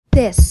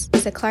This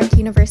is a Clark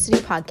University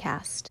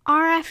podcast.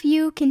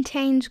 RFU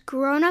contains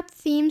grown-up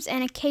themes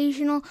and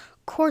occasional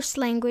coarse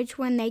language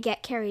when they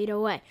get carried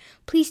away.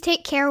 Please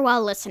take care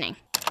while listening.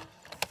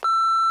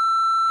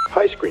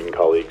 Hi, Screen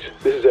colleagues.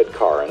 This is Ed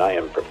Carr, and I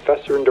am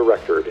Professor and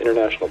Director of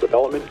International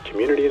Development,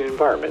 Community, and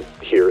Environment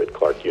here at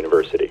Clark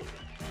University.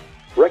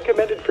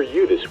 Recommended for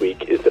you this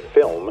week is the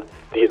film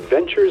The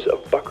Adventures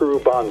of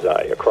Buckaroo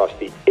Banzai Across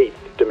the Eighth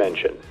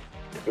Dimension.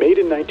 Made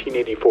in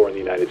 1984 in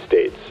the United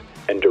States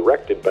and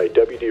directed by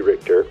W.D.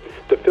 Richter,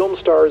 the film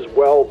stars,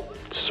 well,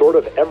 sort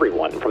of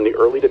everyone from the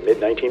early to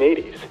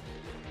mid-1980s.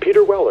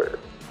 Peter Weller,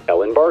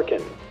 Ellen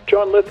Barkin,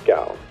 John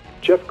Lithgow,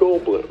 Jeff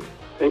Goldblum,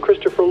 and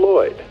Christopher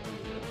Lloyd.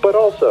 But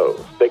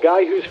also, the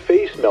guy whose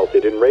face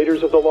melted in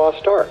Raiders of the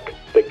Lost Ark.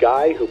 The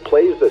guy who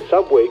plays the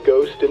subway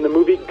ghost in the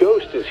movie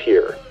Ghost is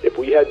here. If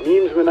we had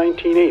memes in the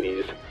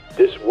 1980s,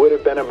 this would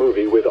have been a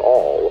movie with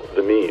all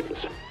the memes.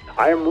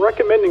 I am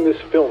recommending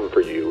this film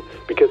for you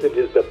because it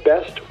is the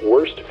best,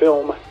 worst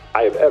film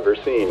I have ever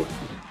seen.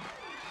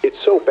 It's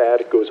so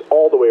bad it goes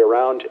all the way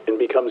around and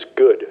becomes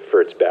good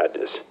for its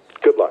badness.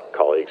 Good luck,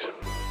 colleagues.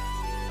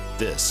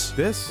 This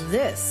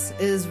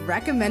is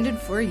recommended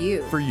for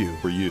you. For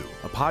you.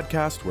 A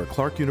podcast where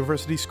Clark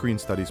University Screen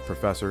Studies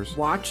professors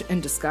watch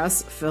and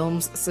discuss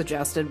films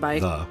suggested by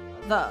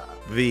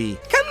the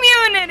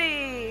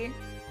community.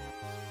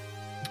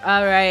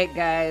 All right,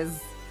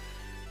 guys.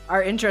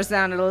 Our intro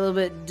sounded a little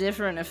bit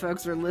different if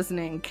folks were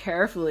listening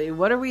carefully.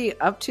 What are we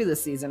up to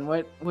this season?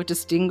 What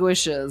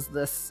distinguishes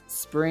this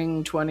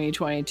spring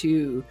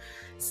 2022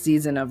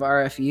 season of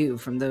RFU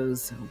from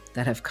those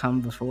that have come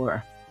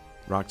before?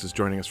 Rox is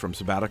joining us from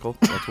sabbatical.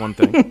 That's one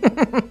thing.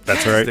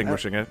 That's right.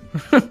 Distinguishing it.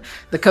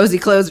 The cozy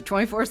clothes are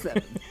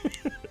 24/7.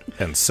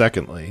 And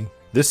secondly,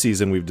 this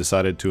season we've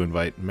decided to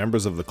invite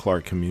members of the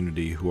Clark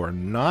community who are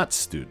not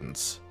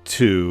students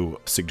to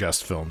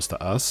suggest films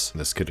to us.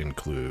 This could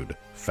include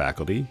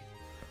faculty.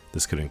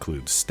 This could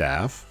include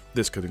staff.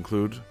 This could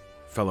include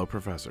fellow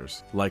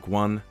professors, like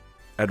one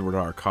Edward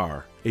R.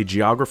 Carr, a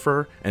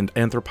geographer and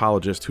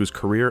anthropologist whose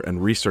career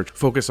and research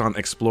focus on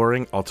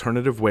exploring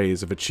alternative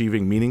ways of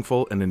achieving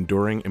meaningful and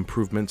enduring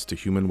improvements to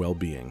human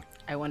well-being.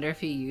 I wonder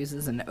if he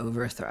uses an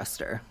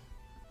overthruster.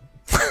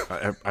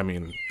 I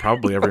mean,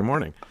 probably every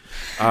morning.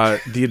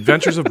 The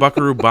Adventures of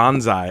Buckaroo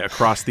Banzai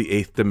Across the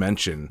Eighth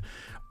Dimension,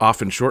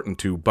 often shortened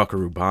to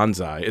Buckaroo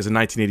Banzai, is a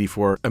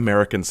 1984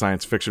 American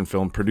science fiction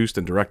film produced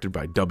and directed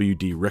by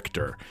W.D.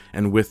 Richter,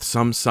 and with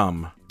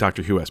some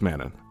Dr. Hugh S.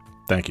 Mannon.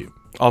 Thank you.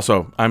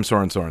 Also, I'm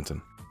Soren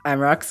Sorensen. I'm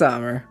Rox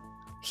Sommer.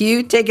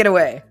 Hugh, take it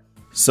away.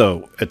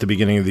 So, at the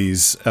beginning of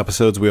these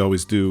episodes, we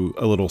always do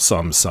a little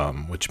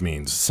sum, which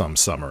means some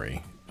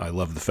summary. I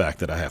love the fact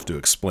that I have to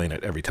explain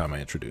it every time I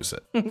introduce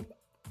it.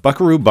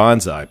 Buckaroo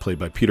Banzai, played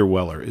by Peter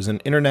Weller, is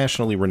an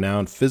internationally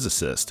renowned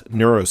physicist,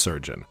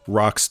 neurosurgeon,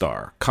 rock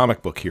star,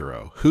 comic book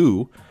hero,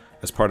 who,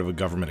 as part of a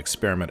government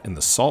experiment in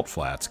the Salt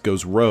Flats,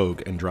 goes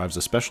rogue and drives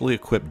a specially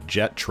equipped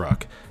jet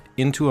truck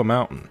into a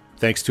mountain.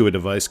 Thanks to a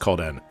device called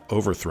an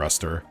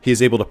overthruster, he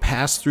is able to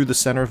pass through the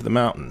center of the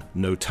mountain.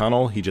 No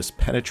tunnel, he just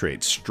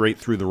penetrates straight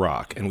through the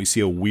rock, and we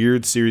see a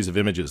weird series of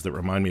images that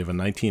remind me of a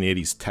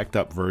 1980s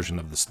teched-up version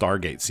of the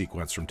Stargate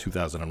sequence from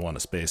 2001: A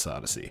Space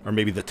Odyssey, or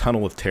maybe the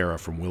Tunnel of Terror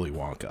from Willy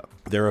Wonka.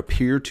 There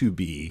appear to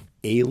be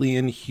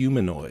alien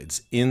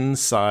humanoids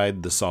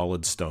inside the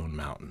solid stone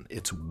mountain.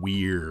 It's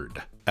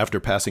weird. After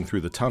passing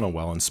through the tunnel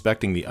while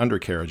inspecting the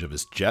undercarriage of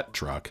his jet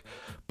truck,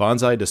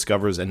 Banzai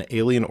discovers an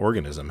alien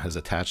organism has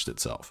attached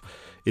itself.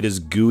 It is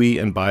gooey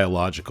and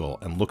biological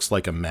and looks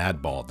like a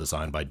mad ball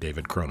designed by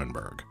David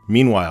Cronenberg.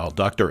 Meanwhile,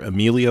 Dr.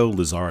 Emilio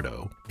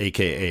Lizardo,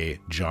 aka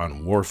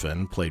John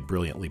Worfen, played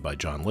brilliantly by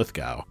John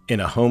Lithgow, in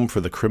a home for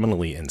the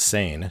criminally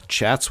insane,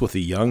 chats with a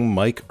young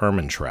Mike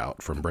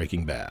Ehrmantraut from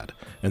Breaking Bad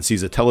and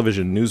sees a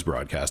television news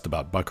broadcast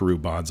about Buckaroo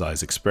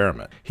Banzai's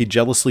experiment. He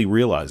jealously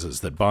realizes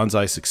that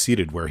Banzai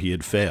succeeded where he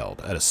had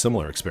failed at a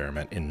similar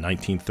experiment in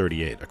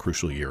 1938, a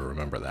crucial year,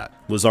 remember that.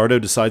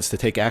 Lizardo decides to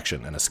take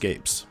action and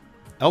escapes.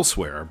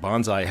 Elsewhere,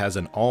 Banzai has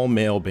an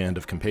all-male band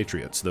of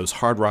compatriots, those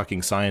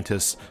hard-rocking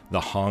scientists,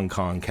 the Hong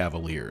Kong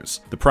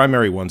Cavaliers. The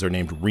primary ones are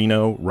named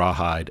Reno,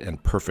 Rawhide,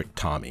 and Perfect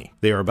Tommy.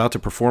 They are about to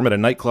perform at a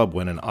nightclub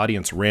when an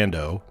audience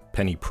rando,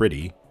 Penny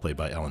Pretty, played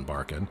by Ellen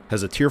Barkin,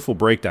 has a tearful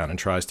breakdown and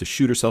tries to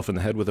shoot herself in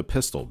the head with a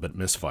pistol, but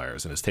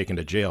misfires and is taken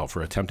to jail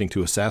for attempting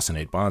to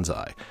assassinate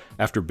Banzai.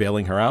 After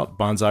bailing her out,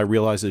 Banzai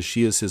realizes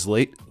she is his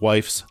late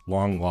wife's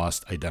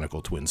long-lost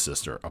identical twin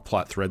sister, a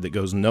plot thread that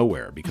goes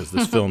nowhere because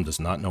this film does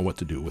not know what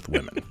to do with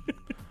women.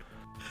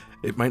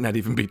 It might not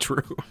even be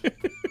true.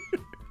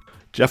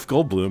 Jeff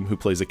Goldblum, who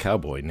plays a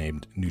cowboy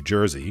named New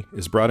Jersey,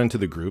 is brought into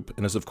the group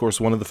and is of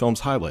course one of the film's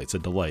highlights, a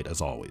delight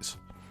as always.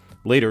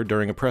 Later,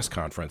 during a press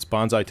conference,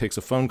 Banzai takes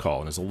a phone call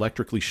and is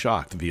electrically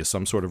shocked via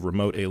some sort of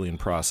remote alien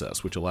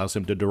process, which allows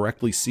him to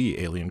directly see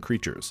alien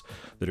creatures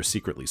that are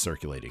secretly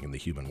circulating in the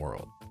human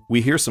world. We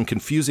hear some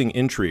confusing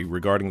intrigue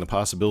regarding the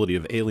possibility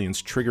of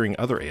aliens triggering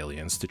other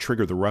aliens to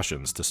trigger the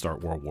Russians to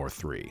start World War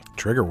III.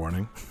 Trigger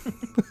warning.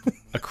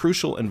 A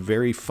crucial and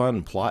very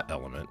fun plot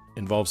element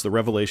involves the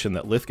revelation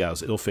that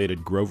Lithgow's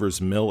ill-fated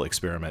Grover's Mill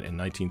experiment in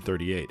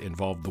 1938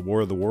 involved the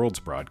War of the Worlds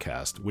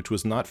broadcast, which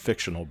was not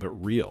fictional but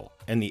real,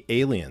 and the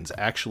aliens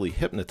actually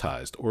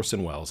hypnotized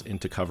Orson Welles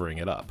into covering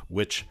it up,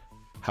 which,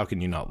 how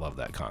can you not love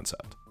that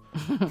concept?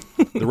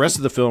 The rest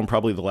of the film,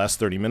 probably the last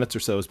 30 minutes or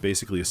so, is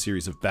basically a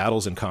series of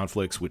battles and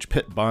conflicts which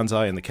pit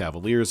Banzai and the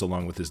Cavaliers,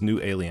 along with his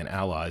new alien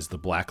allies, the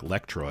Black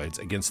Lectroids,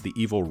 against the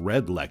evil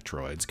Red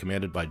Lectroids,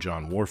 commanded by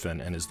John Worfen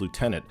and his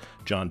lieutenant,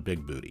 John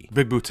Big Booty.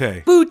 Big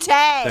Booty.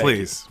 Booty!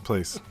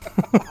 Please.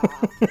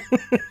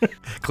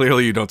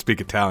 Clearly you don't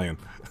speak Italian.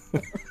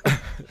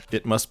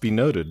 It must be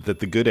noted that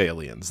the good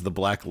aliens, the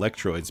Black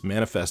Lectroids,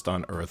 manifest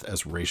on Earth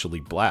as racially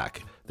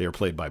black. They are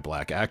played by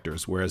black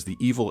actors, whereas the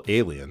evil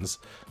aliens,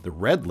 the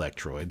Red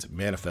Lectroids,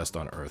 manifest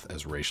on Earth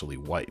as racially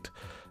white.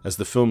 As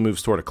the film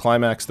moves toward a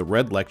climax, the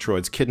Red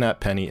Lectroids kidnap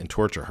Penny and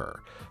torture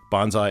her.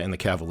 Banzai and the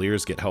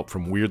Cavaliers get help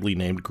from weirdly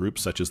named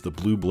groups such as the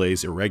Blue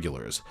Blaze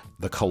Irregulars,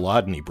 the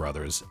Kolodny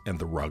Brothers, and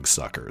the Rug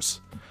Suckers.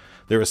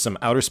 There is some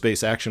outer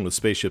space action with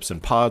spaceships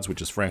and pods,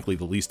 which is frankly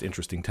the least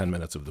interesting 10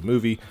 minutes of the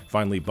movie.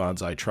 Finally,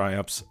 Banzai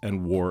triumphs,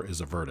 and war is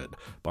averted.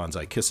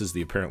 Banzai kisses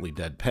the apparently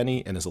dead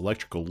Penny, and his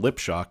electrical lip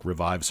shock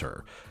revives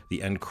her.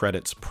 The end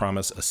credits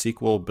promise a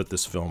sequel, but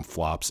this film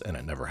flops, and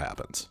it never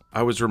happens.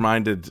 I was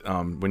reminded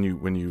when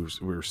you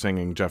were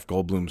singing Jeff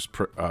Goldblum's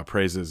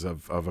praises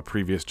of a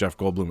previous Jeff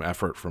Goldblum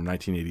effort from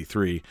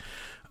 1983,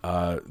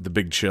 The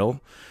Big Chill.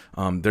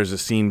 There's a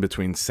scene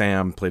between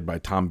Sam, played by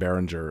Tom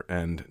Berenger,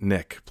 and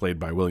Nick, played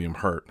by William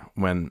Hurt,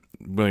 when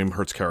William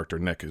Hurt's character,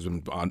 Nick, is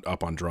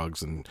up on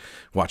drugs and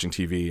watching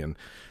TV, and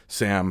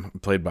Sam,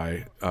 played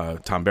by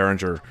Tom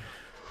Berenger,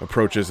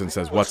 approaches and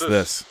says, "What's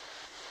this?"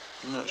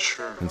 I'm not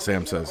sure. And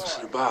Sam says, "What's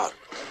it about?"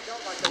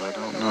 I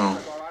don't know.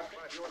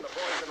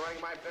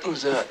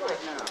 Who's that?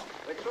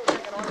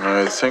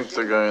 I think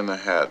the guy in the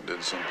hat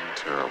did something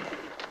terrible.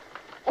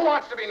 Who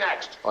wants to be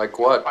next? Like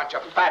what? Bunch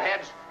of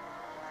fatheads.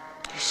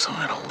 You're so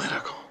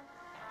analytical.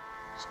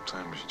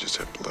 Sometimes you just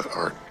have to let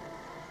art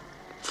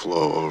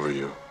flow over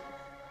you.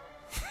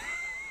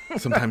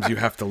 Sometimes you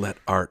have to let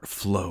art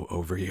flow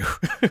over you.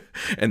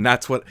 And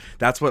that's what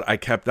I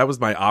kept. That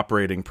was my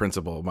operating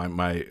principle.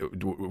 My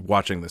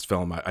watching this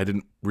film, I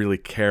didn't really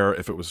care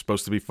if it was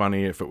supposed to be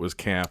funny, if it was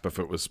camp, if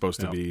it was supposed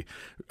to be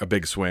a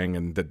big swing,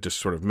 and that just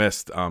sort of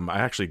missed. I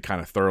actually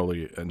kind of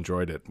thoroughly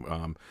enjoyed it.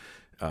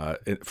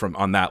 From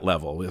on that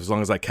level, as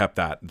long as I kept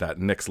that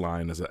Nick's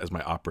line as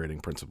my operating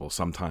principle.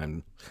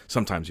 Sometimes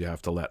you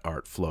have to let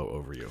art flow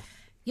over you.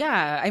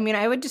 Yeah, I mean,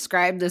 I would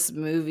describe this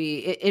movie,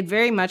 it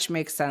very much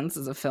makes sense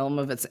as a film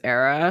of its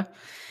era.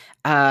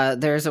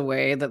 There's a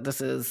way that this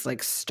is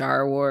like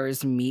Star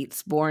Wars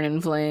meets Born in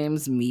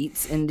Flames,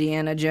 meets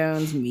Indiana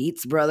Jones,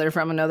 meets Brother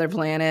from Another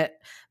Planet,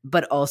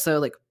 but also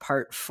like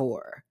part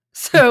 4.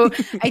 So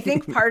I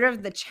think part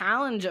of the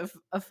challenge of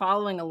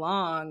following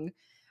along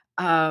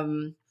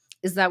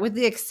is that, with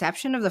the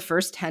exception of the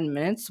first 10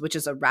 minutes, which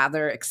is a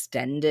rather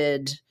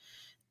extended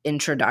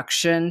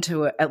introduction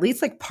to at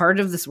least like part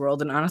of this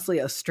world, and honestly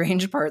a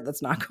strange part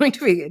that's not going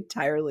to be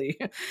entirely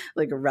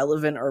like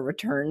relevant or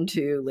returned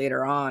to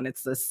later on.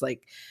 It's this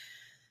like,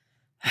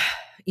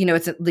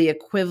 it's the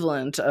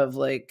equivalent of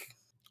like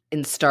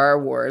in Star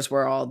Wars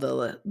where all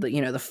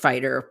the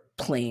fighter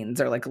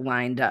planes are like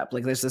lined up.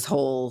 Like there's this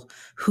whole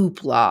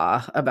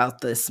hoopla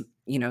about this,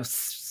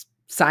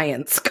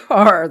 science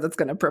car that's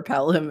going to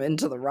propel him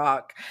into the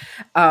rock,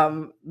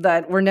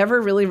 that we're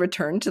never really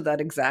returned to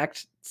that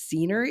exact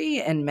scenery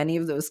and many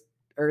of those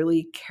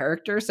early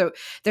characters. So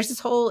there's this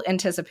whole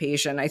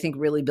anticipation, I think,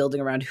 really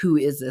building around who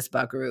is this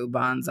Buckaroo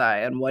Banzai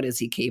and what is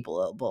he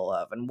capable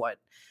of and what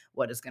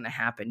is going to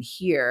happen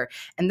here.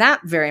 And that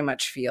very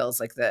much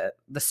feels like the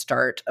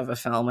start of a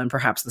film and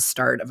perhaps the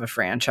start of a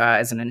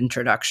franchise and an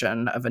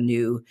introduction of a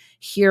new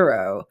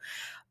hero.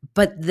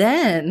 But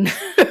then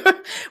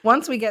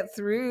once we get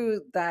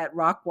through that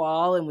rock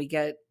wall and we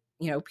get,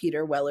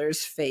 Peter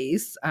Weller's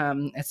face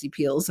as he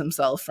peels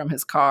himself from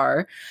his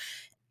car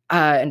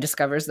and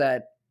discovers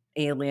that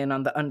alien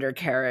on the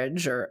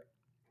undercarriage or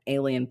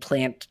alien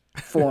plant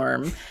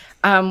form,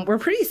 we're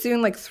pretty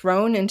soon like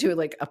thrown into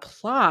like a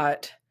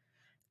plot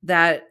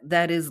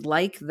that is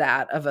like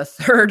that of a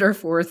third or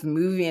fourth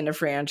movie in a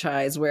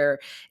franchise, where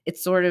it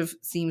sort of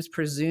seems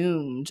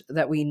presumed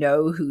that we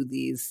know who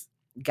these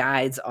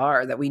guides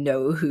are, that we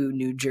know who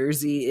New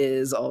Jersey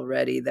is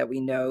already, that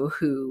we know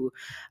who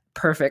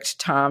Perfect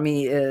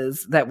Tommy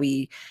is, that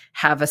we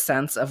have a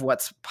sense of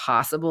what's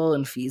possible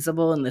and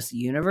feasible in this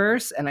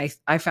universe. And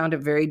I found it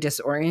very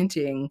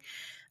disorienting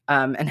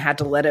and had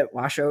to let it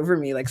wash over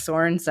me. Like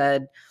Soren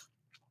said,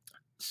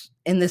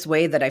 in this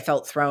way that I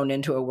felt thrown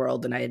into a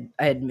world and I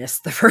had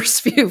missed the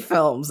first few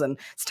films, and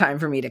it's time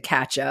for me to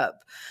catch up.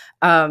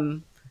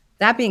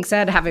 That being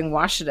said, having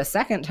watched it a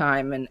second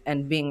time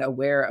and being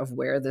aware of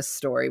where this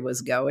story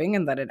was going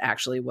and that it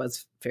actually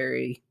was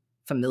very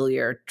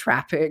familiar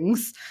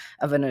trappings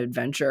of an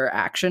adventure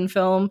action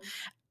film,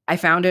 I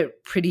found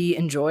it pretty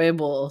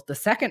enjoyable the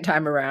second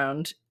time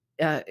around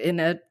in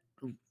a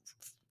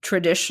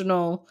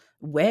traditional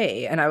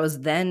way. And I was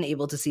then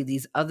able to see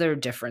these other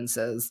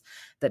differences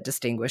that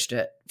distinguished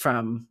it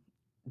from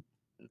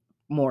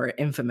more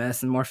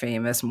infamous and more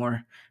famous,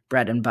 more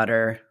bread and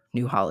butter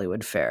New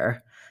Hollywood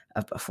fare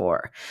of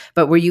before.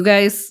 But were you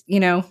guys,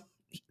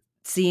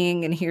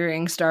 seeing and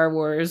hearing Star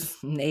Wars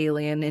and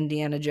Alien,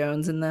 Indiana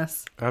Jones in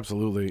this?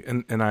 Absolutely.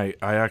 And I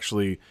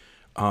actually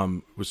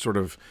was sort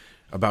of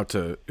about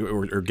to,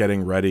 or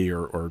getting ready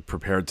or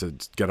prepared to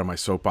get on my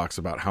soapbox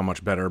about how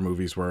much better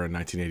movies were in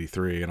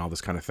 1983 and all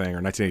this kind of thing,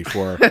 or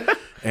 1984.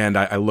 And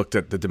I looked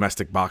at the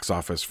domestic box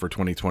office for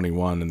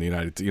 2021 in the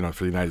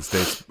for the United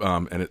States,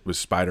 and it was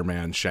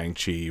Spider-Man,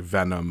 Shang-Chi,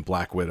 Venom,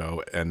 Black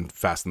Widow, and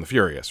Fast and the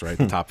Furious, right?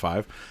 The top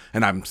 5.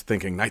 And I'm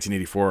thinking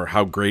 1984,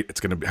 how great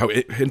it's going to be, how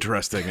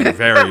interesting and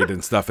varied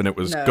and stuff. And it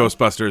was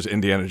Ghostbusters,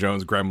 Indiana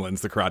Jones, Gremlins,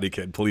 The Karate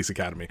Kid, Police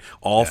Academy,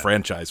 all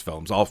franchise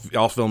films, all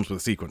films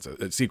with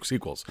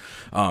sequels.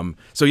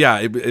 So yeah,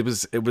 it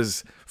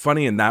was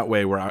funny in that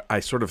way where I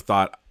sort of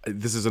thought,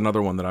 this is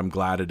another one that I'm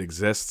glad it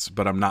exists,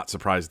 but I'm not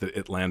surprised that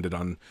it landed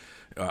on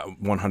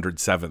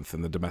 107th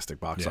in the domestic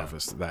box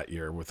office that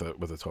year with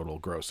a total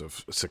gross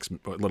of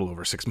a little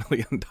over $6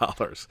 million.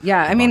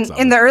 Yeah, I mean,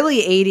 in the early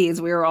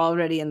 80s, we were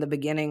already in the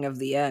beginning of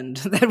the end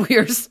that we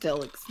are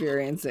still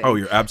experiencing. Oh,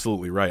 you're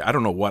absolutely right. I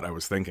don't know what I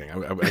was thinking.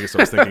 I guess I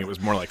was thinking it was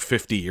more like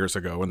 50 years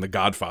ago when The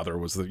Godfather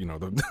was the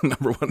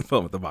number one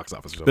film at the box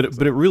office. But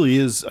it really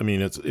is. I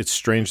mean, it's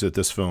strange that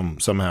this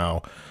film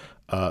somehow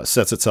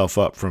sets itself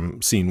up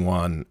from scene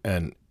one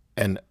and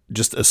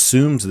just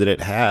assumes that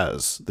it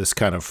has this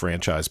kind of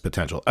franchise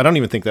potential. I don't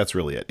even think that's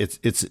really it.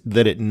 It's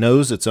that it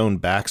knows its own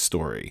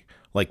backstory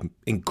like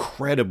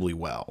incredibly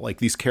well. Like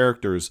these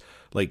characters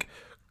like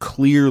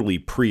clearly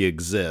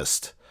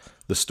pre-exist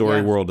the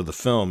story world of the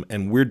film,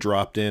 and we're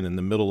dropped in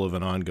the middle of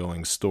an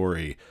ongoing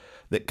story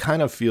that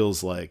kind of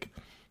feels like,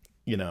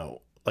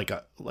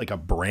 like a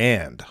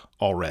brand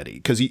already.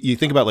 Because you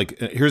think about like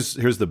here's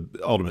the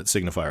ultimate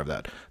signifier of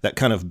that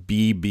kind of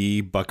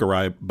BB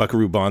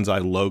Buckaroo Banzai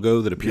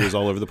logo that appears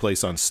all over the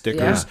place on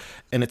stickers,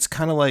 and it's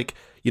kind of like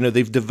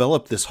they've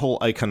developed this whole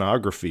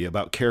iconography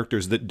about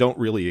characters that don't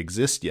really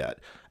exist yet,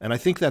 and I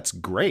think that's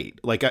great.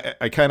 Like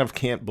I kind of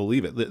can't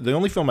believe it. The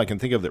only film I can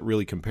think of that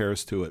really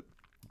compares to it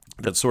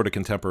that's sort of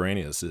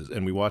contemporaneous is,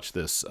 and we watched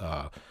this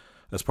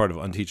as part of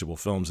Unteachable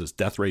Films, is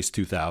Death Race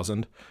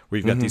 2000, where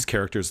you've got these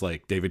characters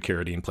like David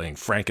Carradine playing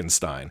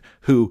Frankenstein,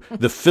 who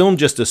the film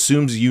just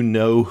assumes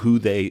who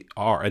they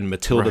are, and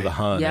Matilda the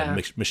Hun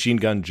and Machine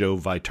Gun Joe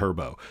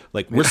Viterbo.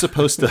 Like, we're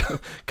supposed to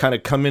kind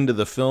of come into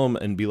the film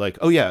and be like,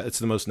 oh yeah, it's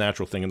the most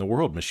natural thing in the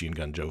world, Machine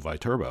Gun Joe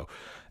Viterbo.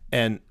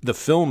 And the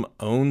film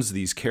owns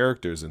these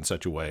characters in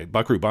such a way,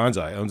 Buckaroo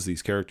Banzai owns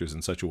these characters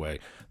in such a way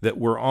that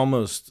we're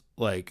almost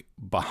like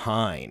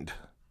behind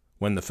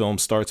when the film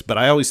starts. But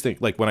I always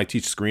think, like when I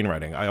teach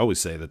screenwriting, I always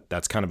say that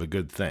that's kind of a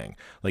good thing.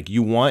 Like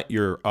you want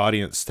your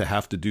audience to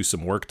have to do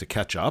some work to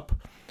catch up.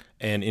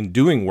 And in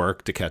doing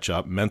work to catch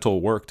up,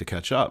 mental work to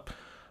catch up,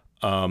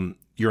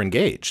 you're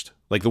engaged.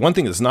 Like the one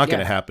thing that's not going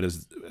to happen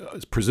is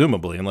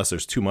presumably, unless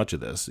there's too much of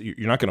this,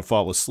 you're not going to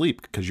fall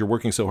asleep because you're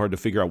working so hard to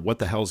figure out what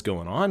the hell's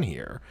going on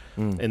here.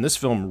 And this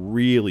film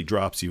really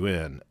drops you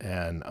in.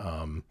 And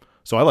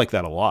so I like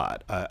that a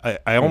lot.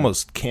 I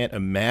almost can't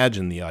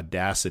imagine the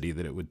audacity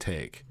that it would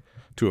take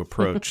to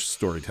approach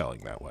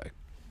storytelling that way.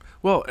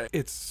 Well,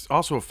 it's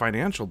also a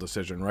financial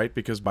decision, right?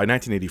 Because by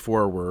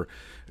 1984, we're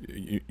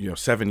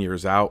 7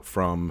 years out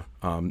from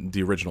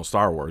the original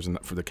Star Wars, and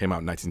that came out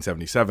in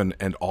 1977,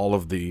 and all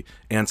of the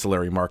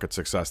ancillary market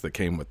success that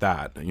came with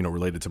that,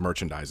 related to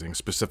merchandising,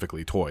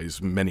 specifically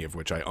toys, many of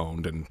which I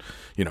owned and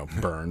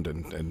burned,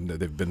 and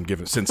they've been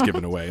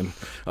given away. And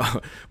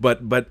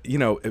but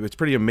it's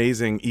pretty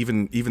amazing,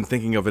 even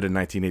thinking of it in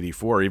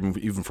 1984,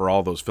 even for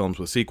all those films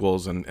with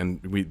sequels, and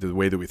the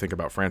way that we think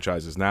about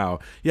franchises now.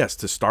 Yes,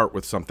 to start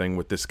with something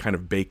with this kind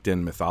of baked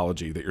in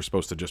mythology that you're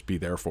supposed to just be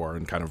there for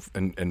and kind of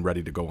and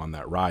ready to go on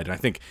that ride. And I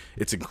think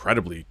it's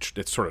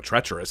it's sort of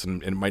treacherous,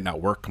 and it might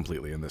not work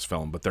completely in this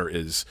film, but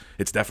it's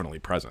definitely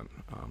present.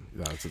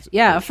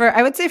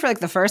 I would say for like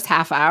the first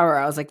half hour,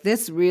 I was like,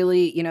 this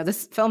really,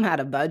 this film had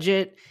a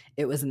budget.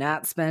 It was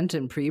not spent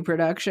in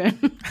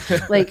pre-production.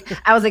 Like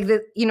I was like,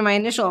 my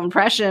initial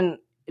impression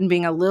in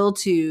being a little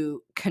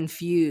too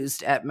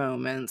confused at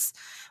moments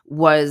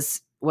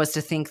was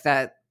to think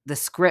that the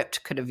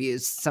script could have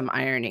used some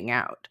ironing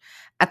out.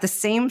 At the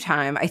same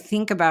time, I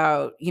think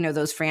about,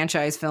 those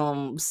franchise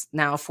films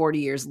now 40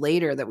 years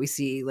later that we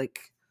see like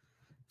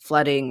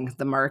flooding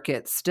the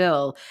market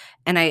still.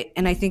 And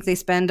I think they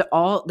spend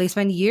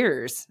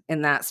years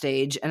in that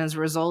stage. And as a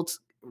result,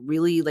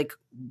 really like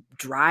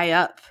dry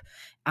up.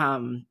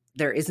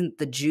 There isn't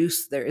the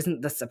juice. There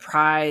isn't the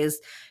surprise.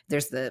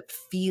 There's the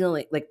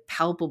feeling, like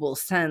palpable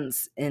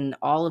sense in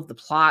all of the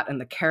plot and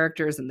the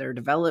characters and their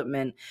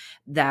development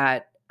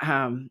that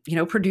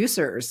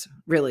producers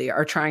really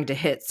are trying to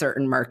hit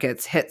certain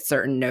markets, hit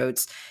certain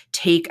notes,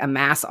 take a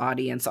mass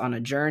audience on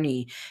a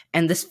journey.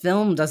 And this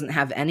film doesn't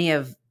have any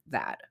of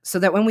that, so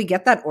that when we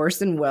get that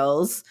Orson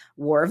Welles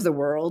War of the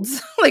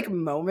Worlds like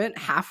moment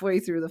halfway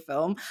through the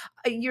film,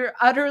 you're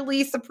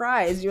utterly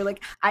surprised. You're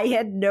like, I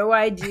had no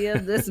idea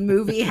this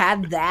movie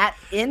had that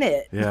in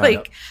it.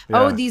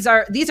 Oh, these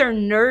are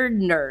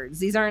nerds.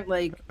 These aren't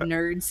like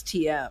nerds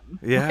TM.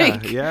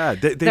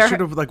 They should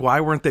have, like,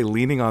 why weren't they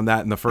leaning on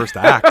that in the first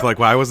act? Like,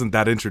 why wasn't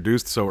that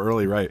introduced so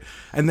early, right?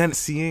 And then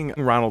seeing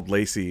Ronald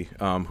Lacey,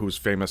 who's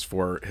famous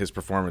for his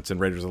performance in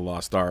Raiders of the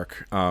Lost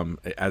Ark,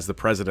 as the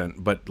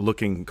president, but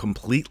looking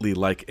completely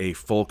like a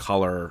full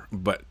color,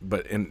 but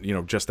in, you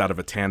know, just out of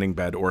a tanning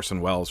bed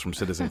Orson Welles from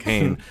Citizen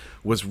Kane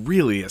was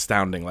really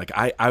astounding. Like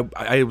I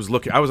was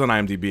on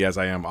IMDb, as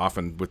I am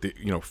often with the,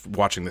 you know,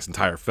 watching this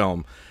entire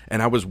film,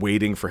 and I was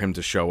waiting for him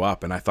to show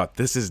up, and I thought,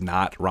 this is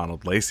not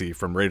Ronald Lacey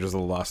from Raiders of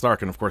the Lost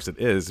Ark, and of course it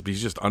is, but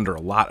he's just under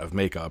a lot of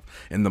makeup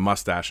and the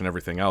mustache and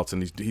everything else,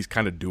 and he's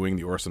kind of doing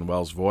the Orson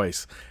Welles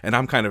voice, and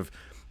I'm kind of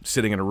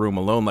sitting in a room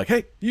alone like,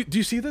 hey, do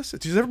you see this?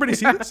 Does everybody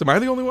see this? Am I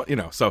the only one? You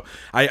know, so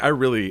I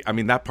really, I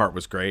mean, that part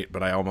was great,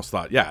 but I almost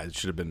thought, yeah, it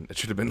should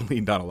have been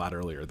leaned on a lot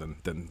earlier than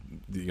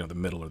you know, the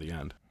middle or the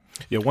end.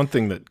 Yeah, one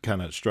thing that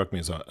kind of struck me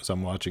as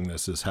I'm watching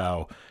this is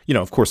how, you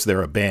know, of course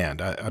they're a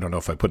band. I don't know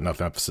if I put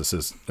enough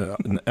emphasis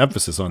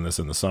on this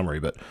in the summary,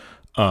 but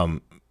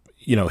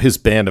you know, his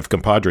band of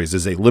compadres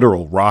is a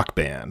literal rock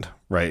band,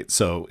 right?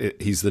 So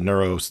he's the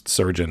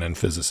neurosurgeon and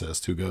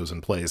physicist who goes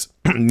and plays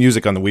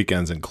music on the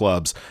weekends in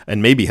clubs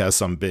and maybe has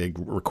some big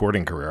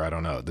recording career. I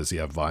don't know. Does he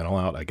have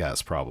vinyl out? I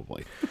guess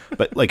probably.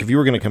 But like, if you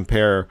were going to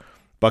compare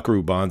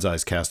Buckaroo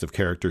Banzai's cast of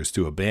characters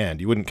to a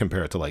band, you wouldn't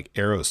compare it to like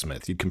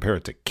Aerosmith. You'd compare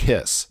it to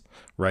Kiss.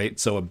 Right?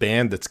 So a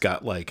band that's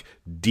got like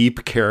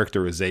deep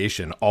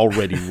characterization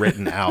already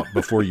written out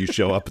before you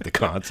show up at the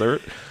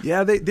concert.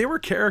 Yeah, they were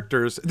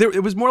characters.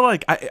 It was more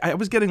like I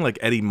was getting like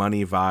Eddie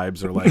Money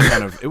vibes, or like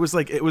kind of it was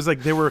like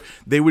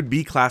they would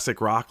be classic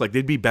rock, like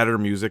they'd be better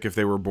music if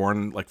they were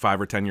born like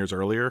 5 or 10 years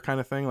earlier, kind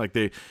of thing. Like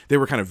they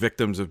were kind of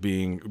victims of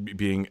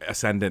being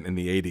ascendant in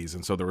the 80s,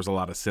 and so there was a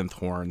lot of synth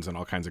horns and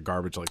all kinds of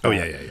garbage like that. Oh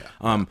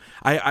yeah.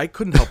 I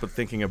couldn't help but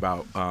thinking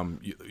about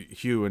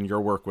Hugh and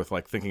your work with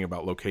like thinking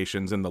about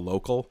locations in the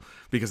local,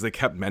 because they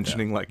kept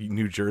mentioning like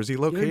New Jersey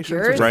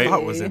locations, which I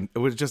thought it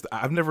was just,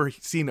 I've never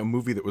seen a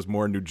movie that was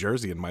more New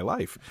Jersey in my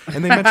life.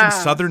 And they mentioned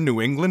Southern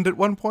New England at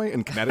one point,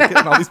 and Connecticut,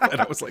 and all these.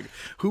 And I was like,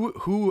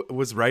 who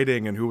was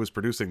writing and who was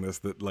producing this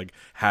that like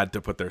had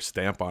to put their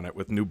stamp on it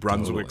with New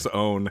Brunswick's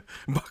own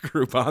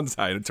Buckaroo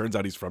Banzai? And it turns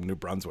out he's from New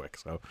Brunswick.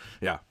 So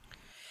yeah.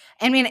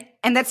 I mean,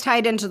 and that's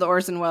tied into the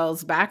Orson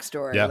Welles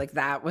backstory. Yeah. Like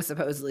that was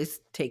supposedly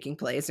taking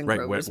place in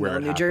Grover's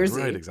Mill, New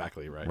Jersey. Right,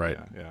 exactly. Right.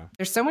 Yeah.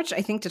 There's so much,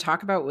 I think, to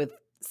talk about with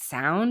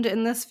sound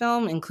in this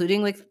film,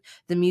 including like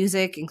the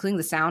music, including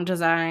the sound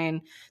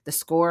design, the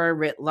score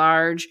writ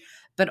large.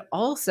 But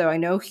also, I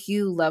know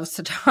Hugh loves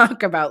to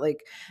talk about like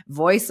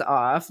voice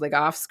off, like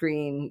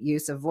off-screen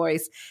use of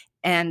voice.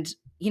 And,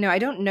 you know, I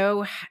don't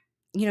know,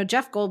 you know,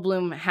 Jeff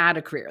Goldblum had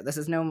a career. This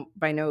is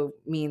by no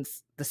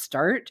means the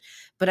start,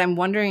 but I'm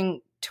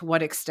wondering, to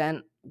what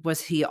extent was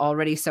he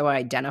already so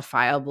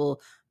identifiable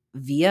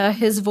via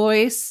his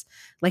voice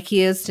like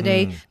he is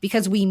today?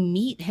 Because we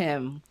meet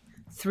him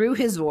through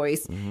his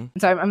voice. And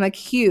so I'm like,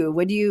 Hugh,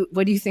 what do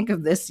you think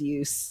of this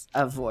use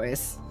of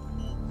voice?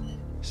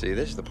 See,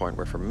 this is the point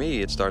where for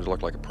me it started to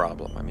look like a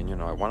problem. I mean, you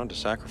know, I wanted to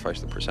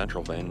sacrifice the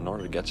percentral vein in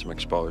order to get some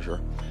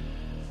exposure.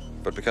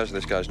 But because of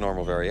this guy's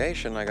normal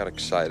variation, I got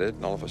excited,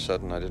 and all of a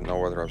sudden I didn't know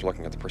whether I was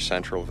looking at the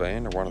percentral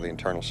vein or one of the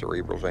internal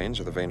cerebral veins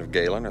or the vein of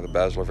Galen or the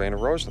basilar vein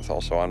of Rosenthal.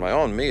 So on my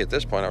own, at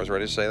this point, I was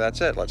ready to say, that's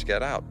it, let's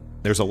get out.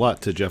 There's a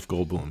lot to Jeff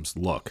Goldblum's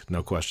look,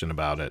 no question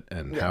about it,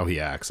 and how he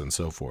acts and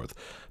so forth.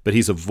 But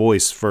he's a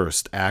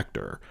voice-first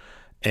actor.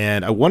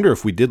 And I wonder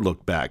if we did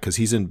look back, because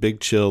he's in Big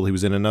Chill. He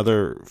was in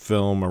another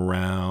film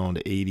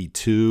around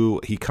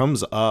 82. He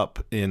comes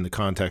up in the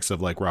context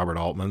of like Robert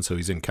Altman. So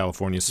he's in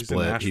California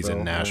Split. He's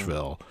in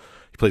Nashville. Yeah.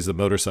 He plays the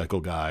motorcycle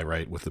guy,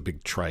 right, with the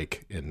big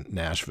trike in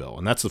Nashville.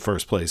 And that's the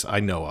first place I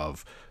know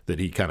of that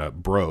he kind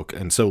of broke.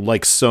 And so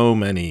like so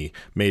many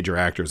major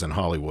actors in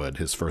Hollywood,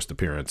 his first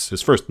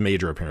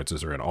major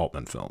appearances are in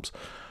Altman films.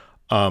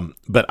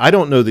 But I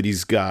don't know that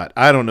he's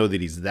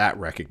that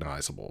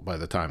recognizable by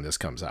the time this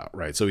comes out,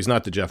 right? So he's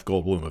not the Jeff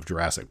Goldblum of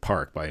Jurassic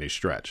Park by any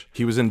stretch.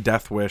 He was in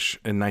Death Wish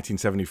in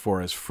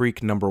 1974 as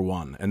Freak Number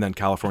 1, and then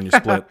California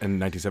Split in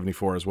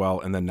 1974 as well,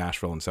 and then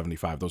Nashville in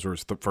 75. Those were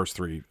his first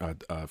three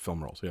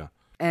film roles, yeah.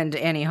 And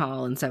Annie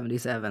Hall in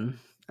 77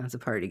 as a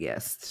party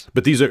guest.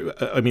 But these are,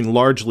 I mean,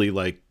 largely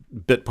like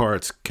bit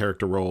parts,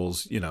 character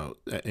roles, you know,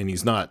 and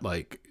he's not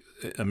like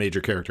a major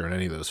character in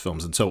any of those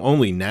films. And so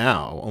only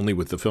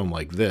with the film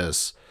like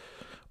this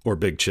or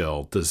Big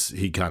Chill does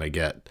he kind of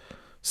get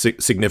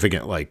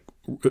significant, like,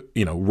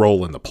 you know,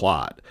 role in the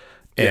plot.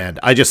 And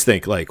I just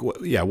think like,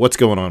 what's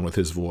going on with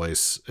his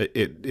voice?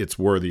 It's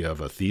worthy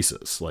of a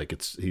thesis. Like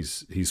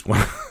he's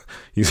one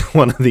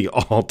of the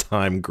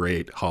all-time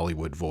great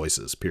Hollywood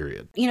voices,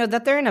 period. You know,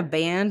 that they're in a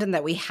band and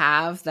that we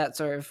have that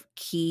sort of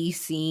key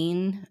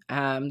scene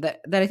that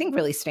I think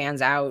really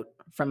stands out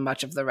from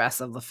much of the rest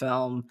of the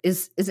film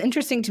is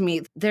interesting to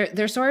me.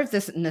 There's sort of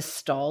this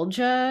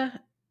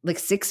nostalgia like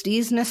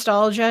 60s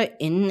nostalgia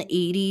in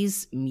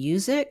 80s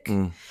music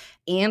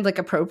and like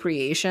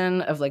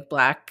appropriation of like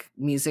Black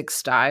music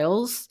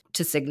styles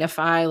to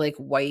signify like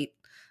white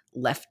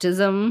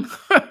leftism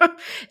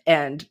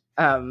and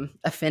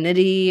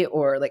affinity,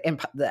 or like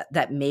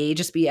that may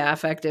just be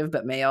affective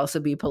but may also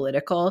be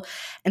political.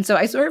 And so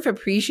I sort of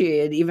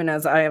appreciated, even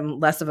as I am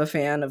less of a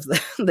fan of the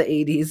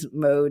 80s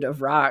mode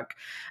of rock,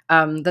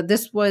 that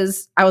this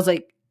was, I was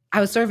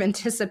sort of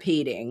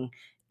anticipating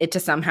it to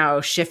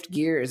somehow shift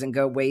gears and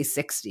go way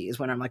 60s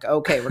when I'm like,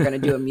 okay, we're going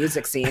to do a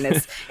music scene.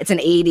 It's an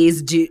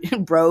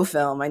 80s bro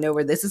film. I know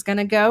where this is going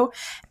to go.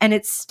 And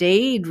it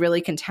stayed really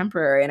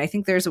contemporary. And I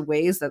think there's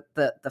ways that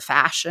the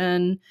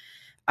fashion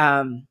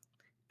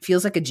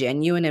feels like a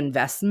genuine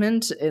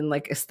investment in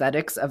like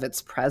aesthetics of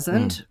its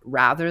present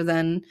rather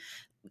than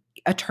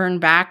a turn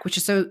back, which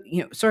is so,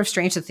 sort of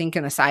strange to think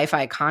in a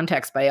sci-fi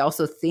context. But I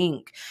also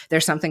think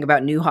there's something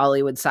about new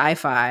Hollywood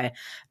sci-fi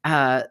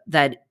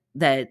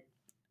that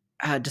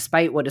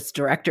despite what its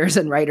directors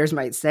and writers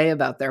might say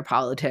about their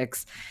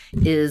politics,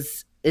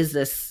 is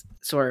this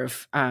sort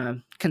of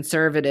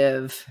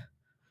conservative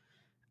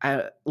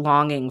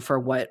longing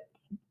for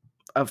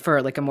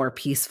for like a more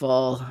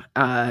peaceful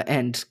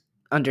and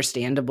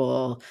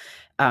understandable,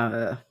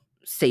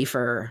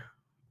 safer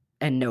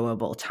and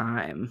knowable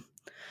time.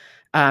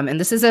 And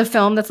this is a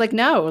film that's like,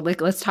 no,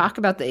 like, let's talk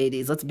about the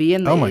 80s. Let's be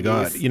in the 80s. Oh my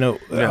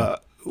God.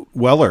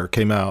 Weller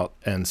came out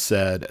and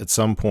said at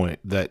some point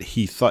that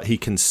he thought he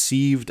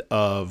conceived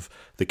of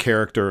the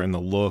character and the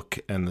look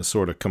and the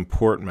sort of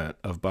comportment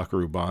of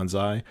Buckaroo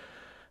Banzai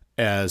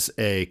as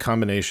a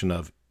combination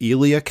of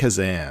Elia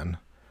Kazan,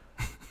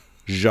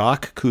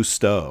 Jacques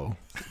Cousteau,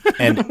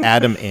 and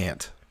Adam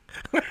Ant.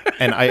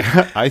 And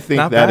I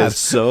think that is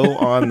so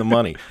on the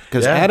money,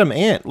 because Adam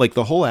Ant, like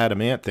the whole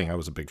Adam Ant thing, I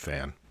was a big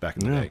fan back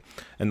in the day.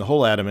 And the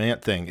whole Adam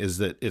Ant thing is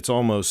that it's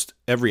almost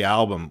every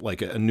album,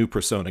 like a new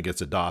persona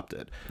gets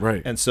adopted.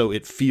 Right. And so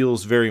it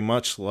feels very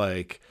much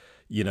like,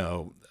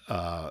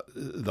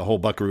 the whole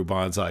Buckaroo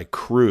Banzai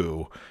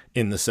crew,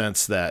 in the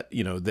sense that,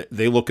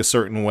 they look a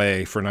certain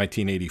way for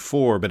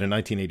 1984, but in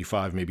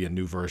 1985, maybe a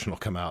new version will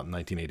come out in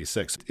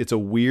 1986. It's a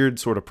weird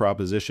sort of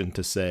proposition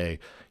to say,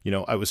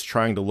 I was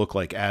trying to look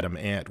like Adam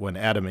Ant when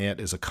Adam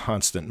Ant is a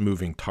constant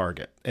moving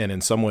target. And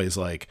in some ways,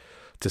 like,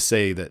 to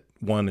say that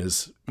one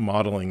is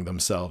modeling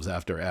themselves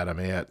after Adam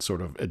Ant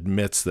sort of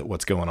admits that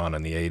what's going on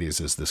in the 80s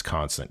is this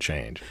constant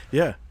change.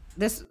 Yeah.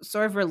 This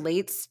sort of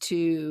relates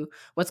to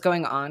what's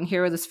going on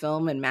here with this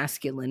film and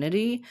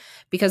masculinity,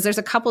 because there's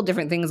a couple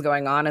different things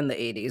going on in the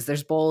 80s.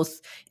 There's both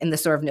in the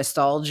sort of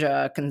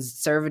nostalgia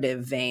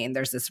conservative vein,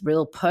 there's this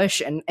real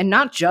push, and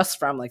not just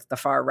from like the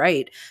far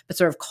right, but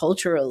sort of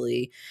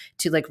culturally,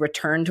 to like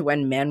return to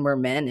when men were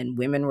men and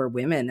women were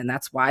women. And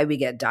that's why we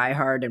get Die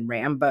Hard and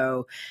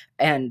Rambo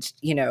and,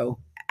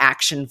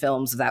 action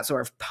films of that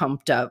sort of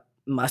pumped up,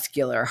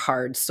 muscular,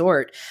 hard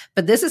sort.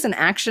 But this is an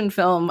action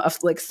film of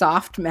like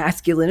soft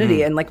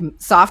masculinity and like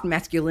soft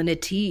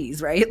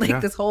masculinities, right? Like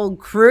this whole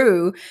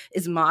crew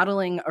is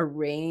modeling a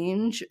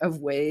range of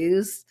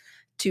ways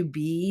to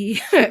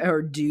be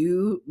or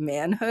do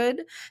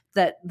manhood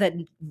that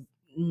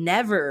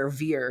never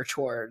veer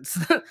towards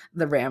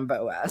the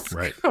Rambo-esque,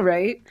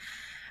 right?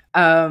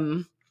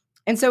 And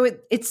so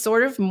it's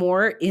sort of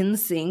more in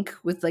sync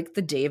with like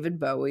the David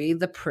Bowie,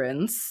 the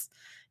Prince,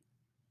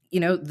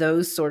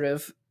 those sort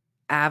of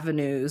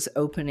avenues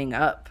opening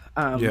up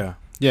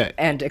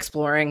and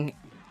exploring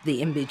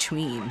the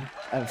in-between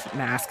of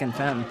masc and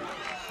femme.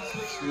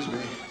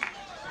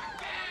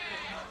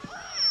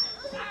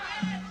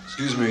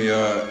 Excuse me,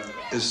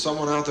 is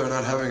someone out there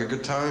not having a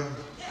good time?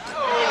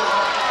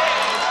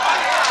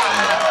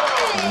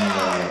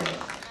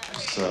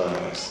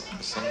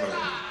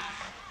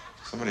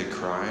 Somebody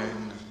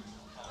crying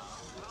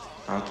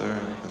out there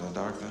in the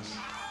darkness?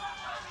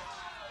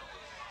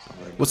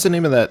 What's the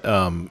name of that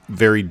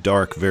very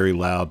dark, very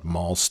loud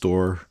mall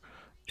store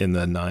in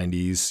the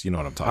 90s? You know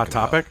what I'm talking about.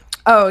 Hot Topic?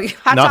 Oh,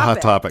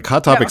 Hot Topic.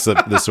 Hot Topic's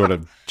the sort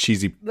of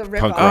cheesy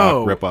punk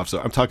rock ripoff. So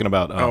I'm talking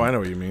about. I know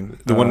what you mean.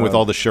 The one with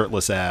all the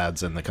shirtless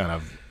ads and the kind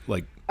of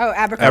like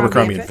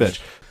Abercrombie and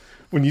Fitch.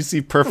 When you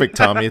see Perfect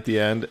Tommy at the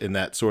end in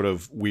that sort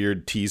of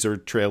weird teaser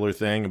trailer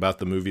thing about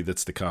the movie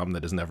that's to come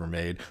that is never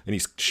made, and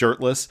he's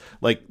shirtless,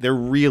 like they're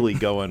really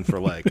going for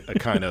like a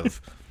kind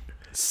of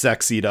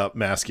sexied up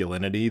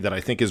masculinity that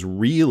I think is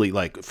really,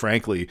 like,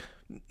 frankly,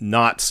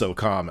 not so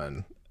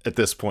common at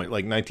this point.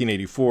 Like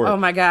 1984. Oh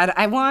my God.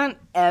 I want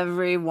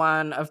every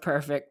one of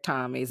Perfect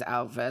Tommy's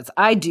outfits.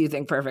 I do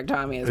think Perfect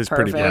Tommy is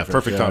perfect. Yeah,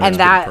 Perfect Tommy and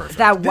is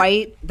that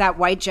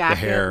white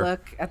jacket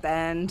look at the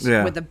end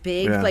with the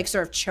big like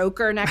sort of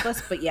choker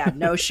necklace, but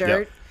no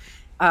shirt.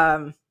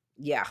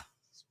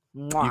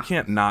 Mwah. You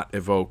can't not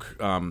evoke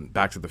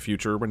Back to the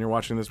Future when you're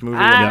watching this movie.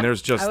 I mean,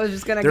 there's just I was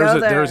just gonna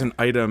go there. There's an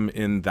item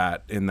in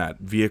that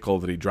vehicle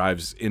that he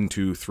drives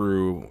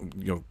through,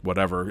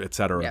 whatever,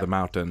 etc. The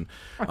mountain,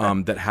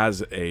 that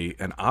has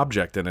an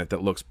object in it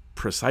that looks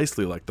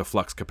precisely like the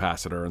flux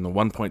capacitor and the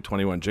 1.21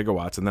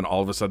 gigawatts, and then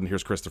all of a sudden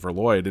here's Christopher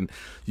Lloyd, and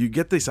you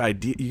get this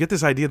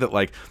idea that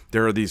like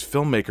there are these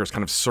filmmakers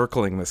kind of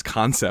circling this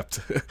concept,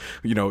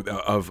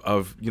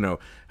 of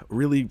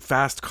really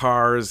fast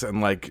cars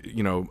and like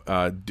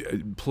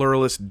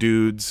pluralist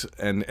dudes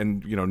and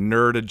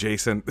nerd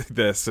adjacent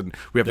this, and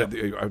we have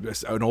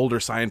an older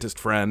scientist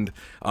friend,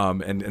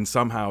 and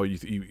somehow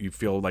you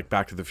feel like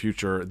Back to the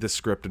Future, this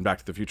script and Back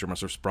to the Future must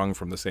have sprung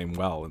from the same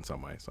well in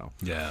some way. So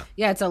yeah,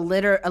 it's a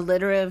litter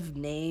of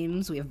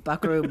names. We have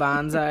Buckaroo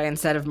Banzai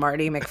instead of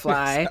Marty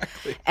McFly.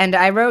 Exactly. And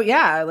I wrote,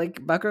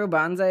 like Buckaroo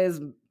Banzai is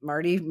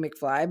Marty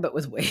McFly, but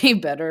with way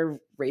better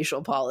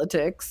racial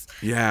politics.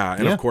 Yeah,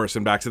 and of course,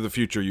 in Back to the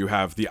Future, you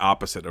have the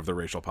opposite of the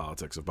racial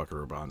politics of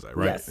Buckaroo Banzai,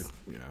 right? Yes.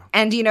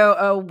 And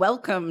a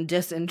welcome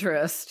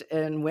disinterest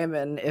in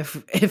women,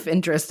 if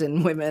interest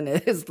in women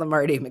is the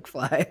Marty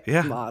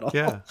McFly model.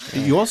 Yeah,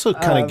 you also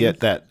kind of get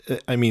that.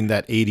 I mean,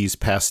 that '80s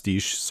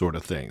pastiche sort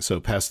of thing.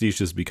 So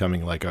pastiche is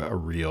becoming like a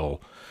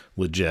real,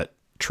 legit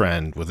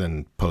trend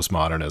within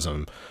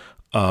postmodernism.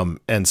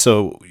 And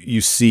so you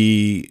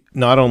see,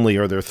 not only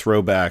are there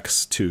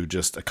throwbacks to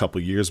just a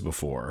couple years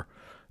before,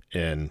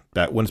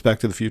 when's Back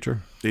to the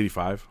Future?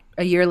 85.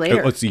 A year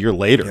later. It's a year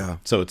later. Yeah.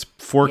 So it's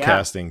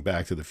forecasting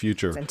Back to the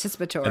Future. It's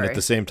anticipatory. And at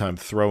the same time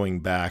throwing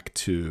back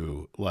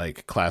to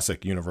like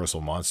classic Universal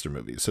monster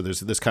movies. So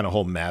there's this kind of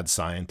whole mad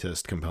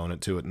scientist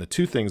component to it. And the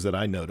two things that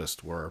I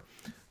noticed were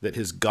that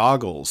his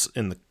goggles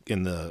in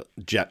the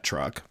jet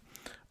truck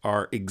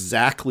are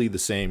exactly the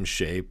same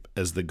shape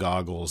as the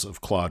goggles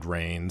of Claude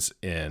Rains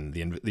in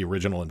the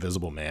original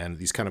Invisible Man.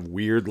 These kind of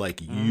weird,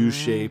 like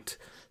U-shaped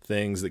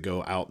things that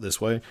go out this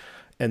way.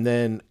 And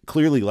then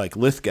clearly, like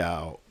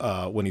Lithgow,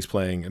 when he's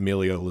playing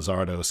Emilio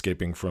Lizardo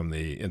escaping from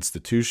the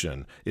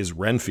institution, is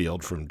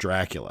Renfield from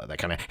Dracula. That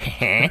kind of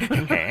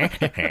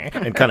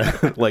and kind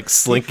of like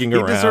slinking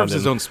around. He deserves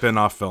his own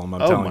spin-off film. I'm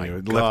telling you,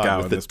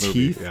 Lithgow in this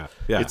teeth. movie.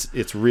 Yeah.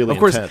 It's really of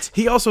course, intense.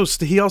 He also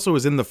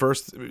is in the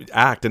first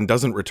act and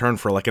doesn't return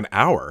for like an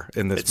hour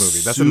in this movie.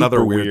 That's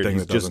another weird thing.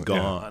 He's that just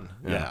gone.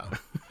 Yeah.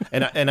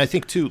 and I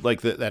think too,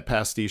 like that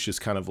pastiche is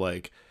kind of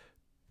like,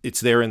 it's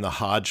there in the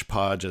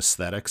hodgepodge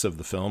aesthetics of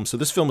the film. So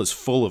this film is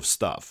full of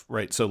stuff,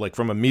 right? So like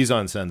from a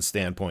mise-en-scène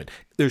standpoint,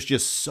 there's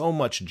just so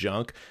much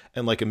junk.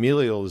 And like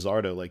Emilio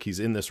Lizardo, like he's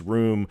in this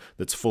room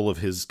that's full of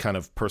his kind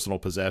of personal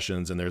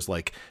possessions, and there's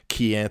like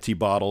Chianti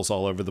bottles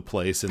all over the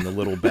place in the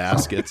little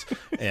baskets.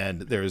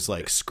 And there's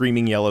like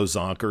Screaming Yellow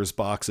Zonkers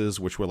boxes,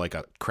 which were like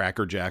a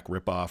Cracker Jack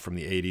ripoff from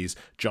the 80s,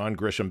 John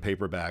Grisham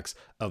paperbacks,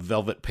 a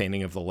velvet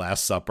painting of The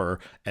Last Supper,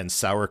 and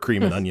sour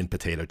cream and onion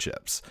potato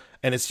chips.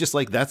 And it's just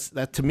like,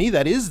 that to me,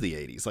 that is the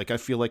 80s. Like, I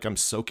feel like I'm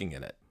soaking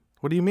in it.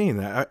 What do you mean?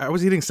 I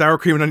was eating sour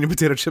cream and onion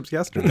potato chips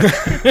yesterday.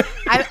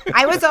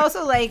 I was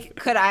also like,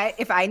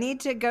 if I need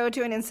to go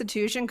to an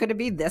institution, could it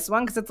be this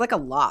one? Because it's like a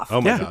loft. Oh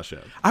my gosh. Yeah.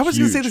 I was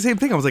going to say the same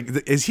thing. I was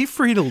like, is he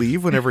free to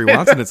leave whenever he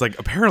wants? And it's like,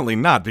 apparently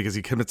not, because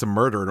he commits a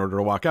murder in order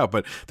to walk out.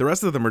 But the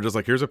rest of them are just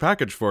like, here's a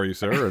package for you,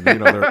 sir.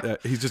 And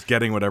he's just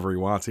getting whatever he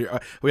wants.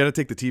 We had to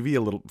take the TV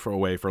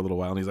away for a little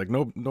while. And he's like,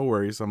 no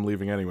worries. I'm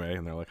leaving anyway.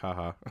 And they're like,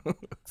 haha.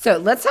 So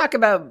let's talk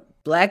about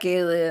black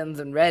aliens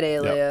and red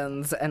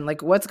aliens and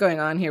like what's going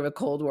on here with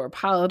Cold War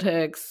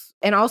politics,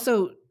 and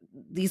also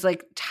these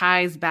like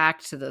ties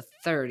back to the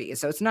 30s.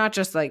 So it's not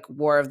just like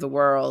War of the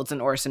Worlds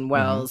and Orson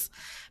Welles,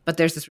 but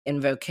there's this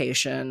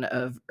invocation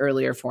of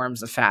earlier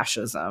forms of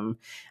fascism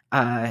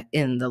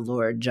in the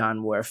Lord John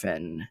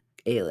Worfen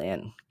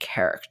alien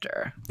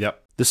character.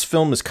 Yep. This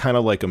film is kind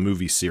of like a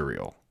movie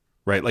serial,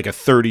 right? Like a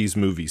 30s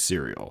movie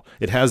serial.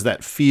 It has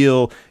that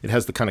feel. It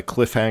has the kind of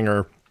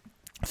cliffhanger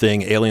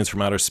thing, aliens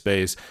from outer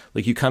space.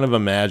 Like you kind of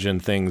imagine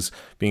things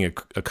being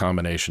a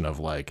combination of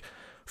like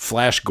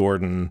Flash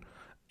Gordon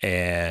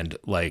and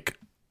like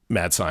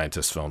mad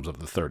scientist films of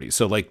the 30s.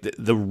 So like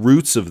the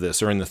roots of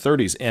this are in the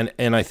 30s.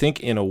 And I think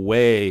in a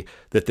way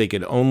that they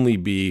could only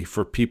be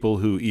for people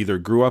who either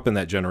grew up in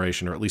that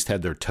generation or at least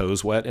had their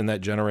toes wet in that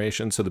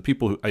generation. So the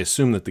people who, I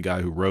assume that the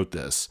guy who wrote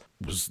this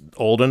was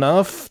old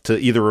enough to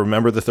either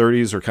remember the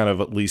 30s or kind of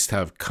at least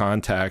have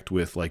contact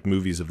with like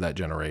movies of that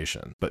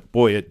generation. But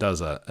boy, it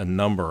does a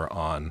number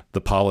on the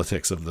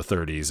politics of the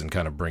 30s and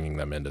kind of bringing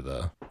them into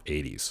the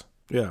 80s.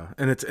 Yeah,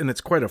 and it's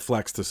quite a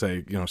flex to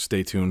say,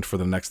 stay tuned for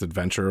the next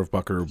adventure of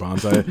Buckaroo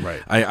Banzai.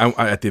 Right. I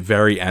at the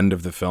very end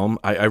of the film,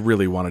 I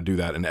really want to do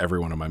that in every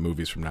one of my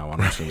movies from now on.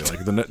 I'm just gonna be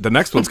like, the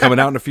next one's coming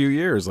out in a few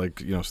years.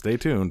 Like, stay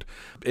tuned.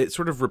 It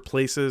sort of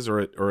replaces or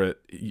it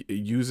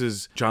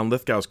uses John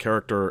Lithgow's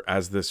character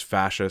as this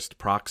fascist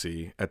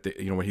proxy at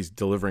the when he's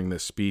delivering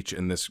this speech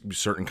in this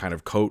certain kind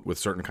of coat with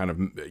certain kind of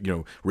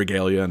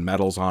regalia and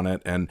medals on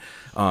it, and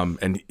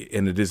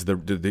it is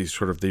the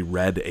sort of the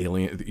red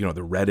alien,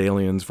 the red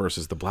aliens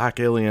versus the black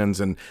aliens,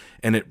 and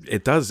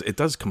it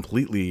does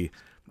completely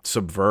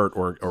subvert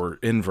or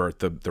invert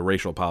the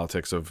racial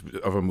politics of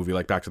a movie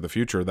like Back to the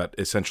Future that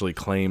essentially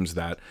claims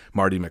that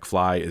Marty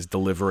McFly is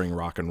delivering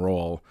rock and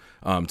roll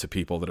to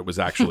people, that it was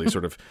actually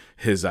sort of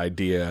his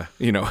idea,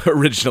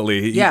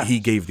 originally. He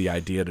gave the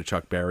idea to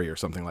Chuck Berry or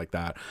something like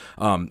that.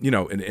 And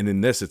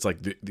in this, it's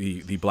like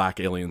the black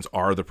aliens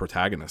are the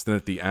protagonist. And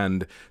at the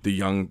end, the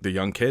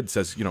young kid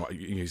says,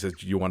 he says,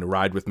 "You want to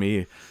ride with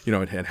me,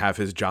 and have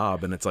his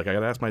job?" And it's like, I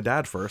got to ask my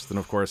dad first. And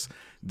of course,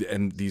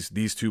 and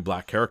these two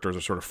black characters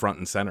are sort of front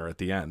and center at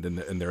the end, and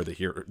they're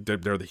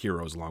the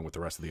heroes along with the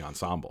rest of the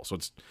ensemble. So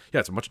it's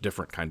a much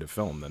different kind of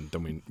film than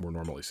we're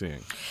normally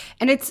seeing.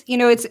 And it's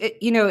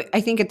I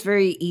think it's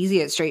very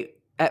easy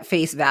at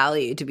face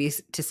value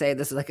to say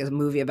this is like a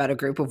movie about a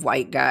group of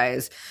white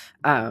guys,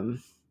 who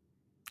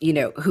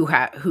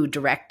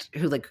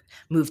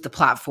move the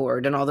plot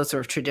forward and all those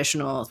sort of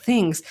traditional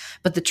things.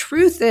 But the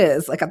truth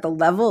is, like, at the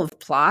level of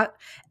plot,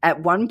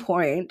 at one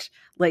point,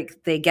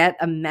 like, they get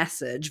a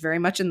message very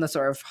much in the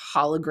sort of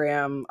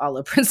hologram a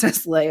la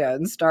Princess Leia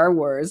in Star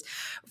Wars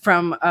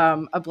from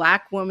a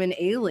black woman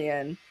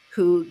alien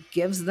who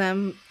gives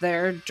them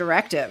their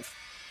directive.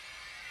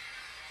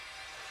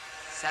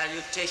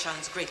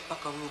 Salutations, great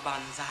Buckaroo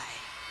Banzai.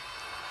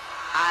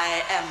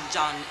 I am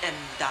John M.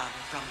 Dunn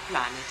from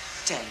Planet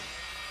 10.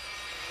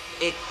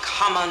 A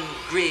common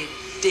grave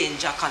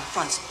danger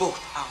confronts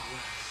both our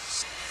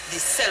worlds. The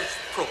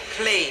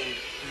self-proclaimed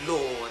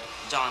Lord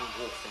John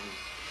Wolfen,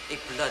 a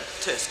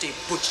bloodthirsty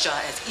butcher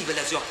as evil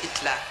as your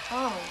Hitler,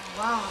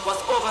 was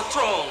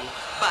overthrown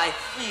by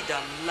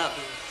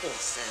freedom-loving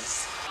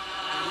forces.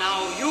 And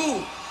now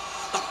you,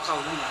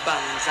 Buckaroo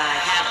Banzai,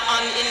 have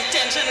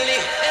unintentionally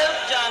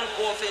helped John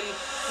Wolfen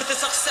with the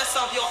success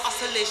of your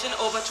oscillation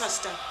over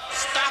Truster.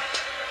 Stop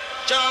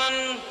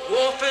John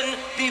Wolfen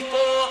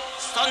before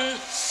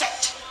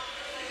sunset.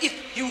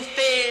 If you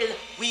fail,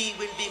 we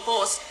will be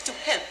forced to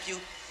help you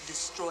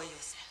destroy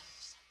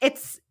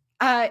yourselves.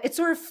 It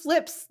sort of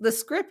flips the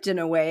script in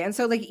a way. And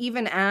so, like,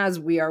 even as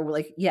we are,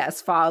 like,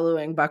 yes,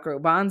 following Buckaroo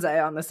Banzai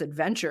on this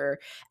adventure,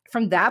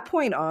 from that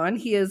point on,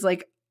 he is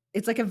like,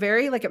 it's like a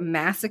very like a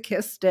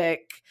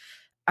masochistic,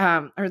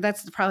 or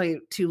that's probably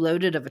too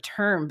loaded of a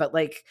term, but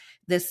like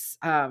this,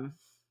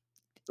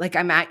 like,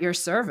 I'm at your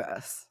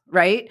service,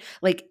 right?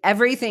 Like,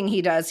 everything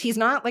he does, he's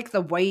not like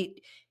the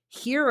white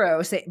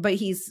hero, but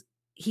he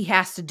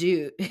has to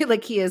do,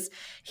 like, he's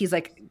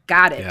like,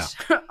 got it,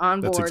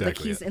 on board, exactly, like,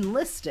 he's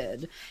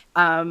enlisted,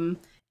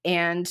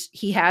 and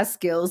he has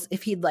skills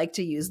if he'd like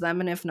to use them,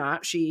 and if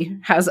not, she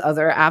has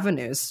other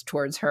avenues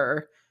towards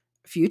her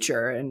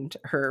future and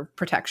her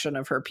protection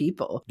of her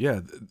people.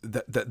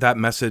 That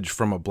message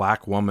from a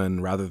black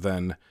woman rather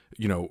than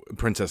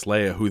Princess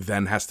Leia, who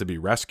then has to be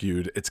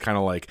rescued. It's kind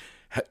of like,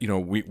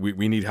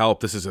 we need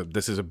help. This is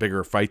a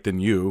bigger fight than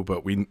you,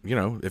 but we,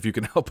 if you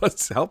can help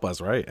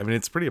us, right? I mean,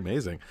 it's pretty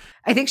amazing.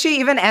 I think she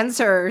even ends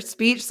her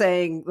speech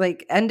saying,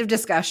 like, end of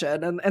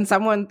discussion, and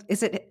someone,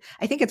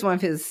 I think it's one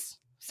of his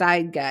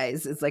side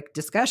guys is like,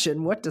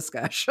 discussion, what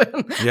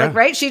discussion? Yeah. Like,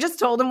 right? She just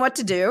told him what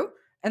to do,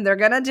 and they're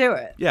gonna do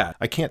it. Yeah,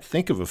 I can't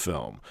think of a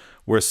film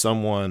where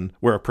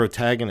a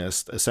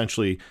protagonist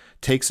essentially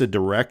takes a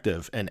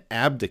directive and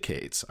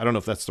abdicates. I don't know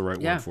if that's the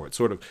right word for it.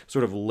 Sort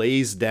of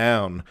lays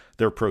down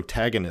their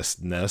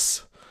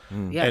protagonistness,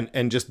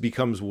 and just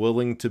becomes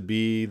willing to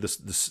be the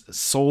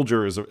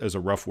soldier is a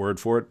rough word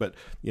for it, but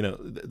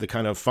the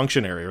kind of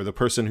functionary or the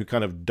person who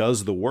kind of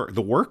does the work,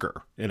 the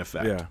worker in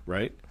effect.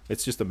 Right?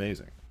 It's just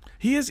amazing.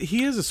 He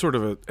is a sort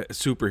of a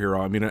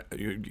superhero. I mean,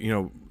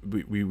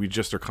 we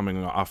just are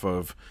coming off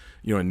of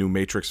a new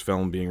Matrix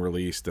film being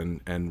released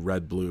and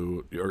Red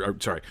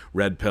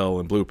Pill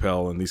and Blue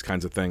Pill and these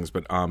kinds of things.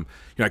 But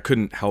I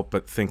couldn't help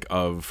but think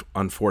of,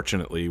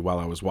 unfortunately, while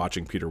I was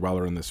watching Peter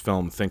Weller in this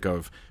film, think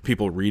of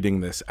people reading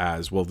this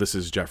as, well, this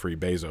is Jeffrey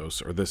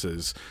Bezos, or this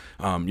is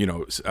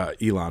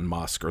Elon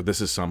Musk, or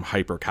this is some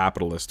hyper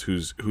capitalist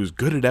who's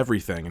good at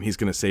everything and he's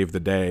going to save the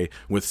day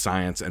with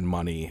science and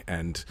money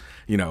and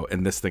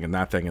and this thing and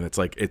that thing. And it's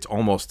like, it's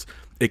almost,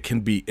 it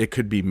could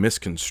be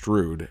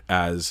misconstrued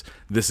as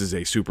this is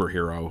a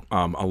superhero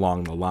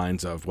along the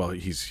lines of, well,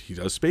 he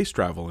does space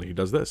travel and he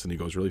does this and he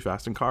goes really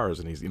fast in cars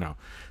and he's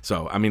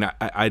so I mean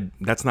I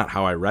that's not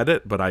how I read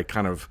it, but I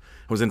kind of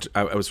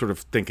I was sort of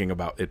thinking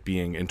about it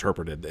being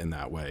interpreted in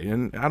that way,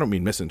 and I don't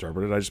mean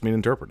misinterpreted, I just mean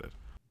interpreted.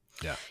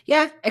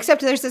 Yeah,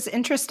 except there's this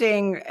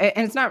interesting,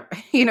 and it's not,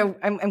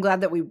 I'm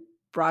glad that we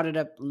brought it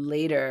up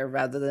later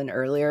rather than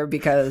earlier,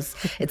 because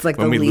it's like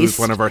when we lose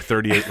one of our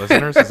 38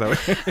 listeners. Is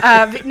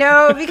that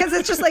no, because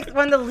it's just like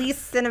one of the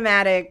least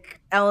cinematic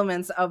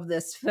elements of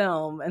this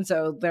film, and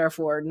so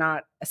therefore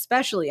not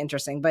especially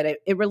interesting, but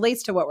it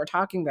relates to what we're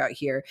talking about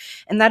here,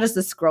 and that is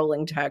the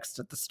scrolling text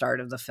at the start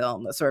of the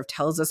film that sort of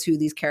tells us who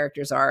these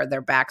characters are,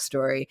 their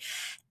backstory.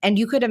 And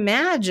you could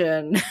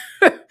imagine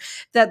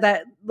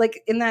that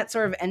like in that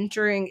sort of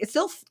entering, it's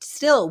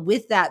still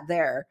with that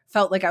there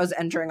felt like I was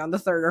entering on the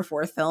third or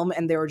fourth film,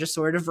 and they were just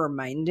sort of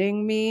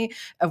reminding me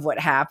of what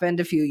happened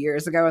a few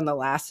years ago in the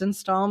last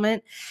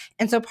installment.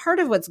 And so part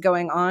of what's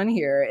going on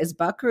here is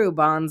Buckaroo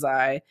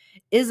Banzai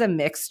is a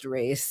mixed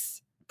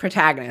race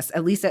protagonist,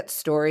 at least at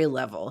story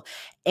level.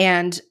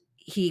 And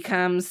he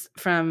comes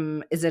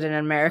from, is it an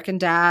American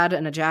dad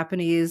and a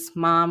Japanese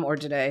mom, or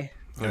did I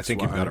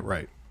think you've got it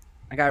right.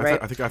 I got it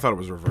right? I thought it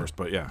was reversed,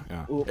 but yeah.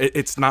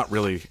 It's not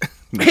really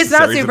it's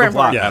not super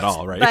important at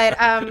all, right?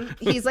 But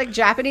he's like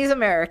Japanese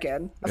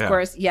American. Of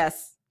course,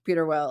 yes,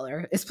 Peter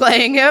Weller is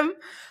playing him.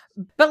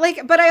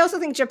 But I also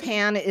think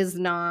Japan is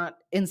not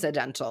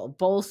incidental,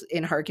 both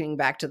in harkening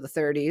back to the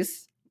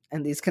 30s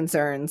and these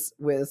concerns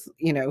with,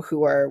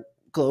 who our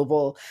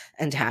global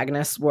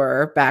antagonists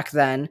were back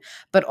then,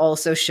 but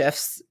also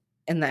shifts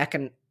in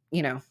the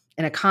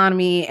in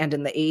economy. And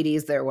in the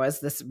 80s, there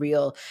was this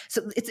real,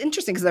 so it's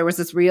interesting because there was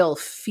this real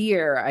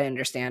fear, I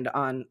understand,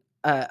 on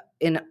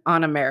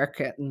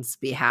Americans'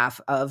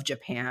 behalf of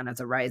Japan as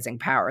a rising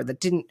power that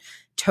didn't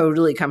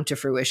totally come to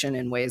fruition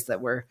in ways that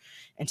were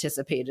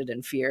anticipated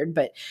and feared.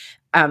 But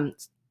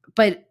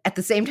at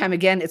the same time,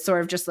 again, it's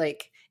sort of just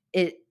like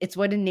it's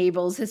what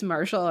enables his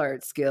martial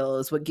arts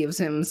skills, what gives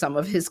him some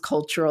of his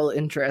cultural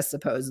interests,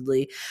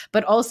 supposedly,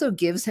 but also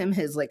gives him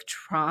his like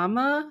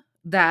trauma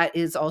that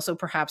is also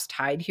perhaps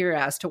tied here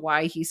as to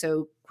why he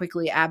so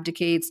quickly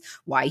abdicates,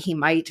 why he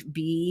might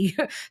be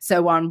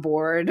so on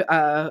board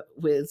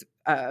with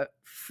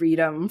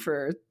freedom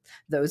for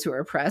those who are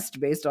oppressed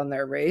based on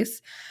their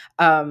race,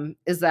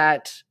 is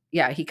that,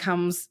 he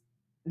comes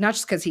not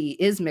just because he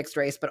is mixed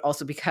race, but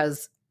also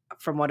because,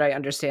 from what I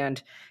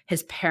understand,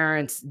 his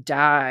parents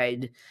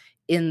died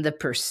in the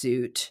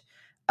pursuit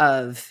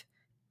of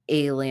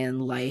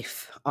alien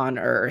life on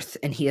Earth,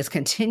 and he is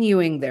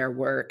continuing their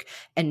work,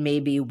 and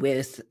maybe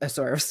with a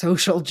sort of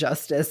social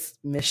justice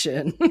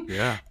mission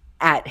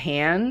at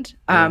hand,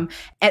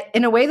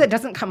 in a way that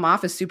doesn't come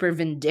off as super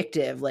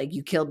vindictive, like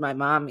you killed my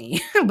mommy,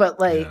 but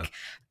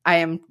I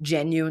am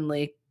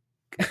genuinely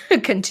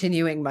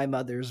continuing my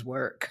mother's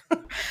work.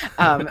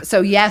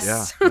 So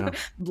yes,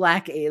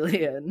 Black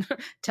alien,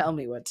 tell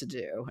me what to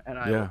do, and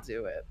I will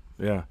do it.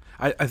 Yeah,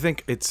 I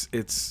think it's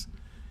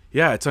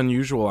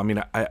unusual. I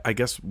mean, I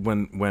guess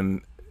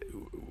when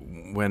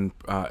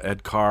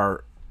Ed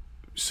Carr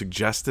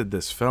suggested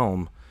this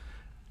film,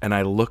 and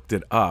I looked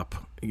it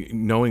up,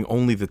 knowing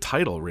only the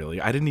title,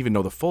 really, I didn't even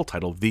know the full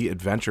title, The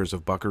Adventures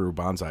of Buckaroo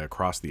Banzai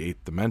Across the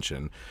Eighth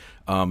Dimension.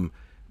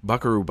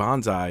 Buckaroo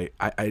Banzai,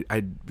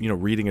 I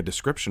reading a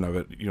description of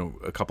it,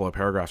 a couple of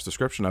paragraphs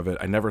description of it,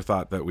 I never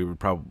thought that we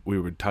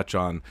would touch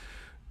on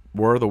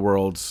War of the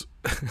Worlds,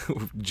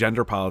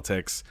 gender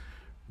politics,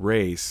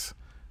 race,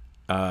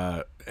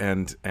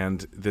 and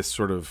this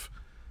sort of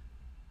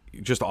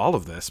just all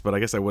of this, but I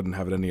guess I wouldn't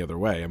have it any other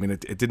way. I mean, I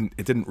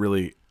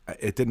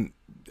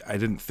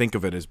didn't think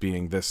of it as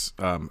being this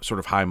sort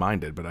of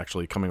high-minded, but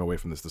actually coming away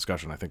from this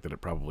discussion, I think that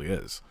it probably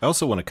is. I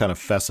also want to kind of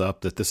fess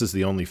up that this is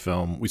the only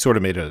film, we sort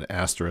of made an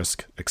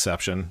asterisk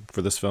exception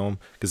for this film,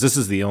 because this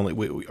is the only,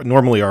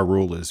 normally our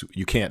rule is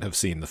you can't have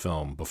seen the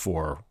film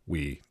before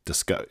we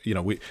discuss,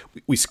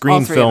 we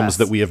screen films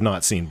that we have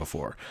not seen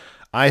before.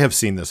 I have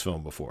seen this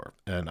film before,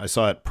 and I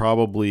saw it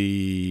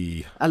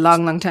probably a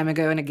long, long time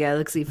ago in a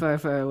galaxy far,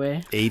 far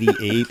away.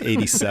 88,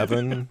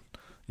 87.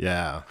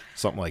 Yeah,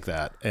 something like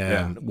that.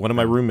 And one of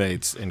my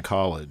roommates in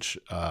college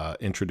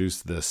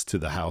introduced this to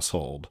the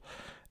household,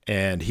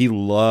 and he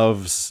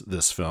loves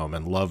this film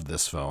and loved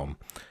this film.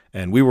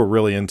 And we were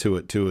really into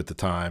it, too, at the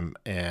time.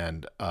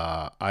 And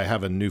I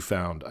have a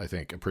newfound, I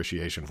think,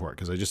 appreciation for it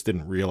because I just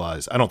didn't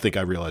realize. I don't think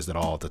I realized at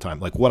all at the time.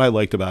 Like, what I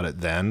liked about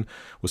it then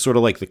was sort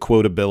of like the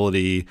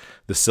quotability,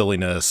 the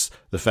silliness,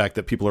 the fact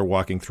that people are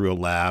walking through a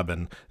lab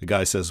and the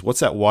guy says, "What's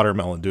that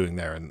watermelon doing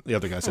there?" And the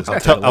other guy says,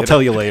 I'll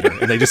tell you later.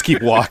 And they just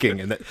keep walking.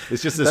 And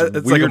it's just this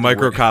it's weird like a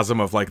microcosm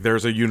of like,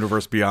 there's a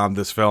universe beyond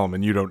this film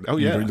and you don't,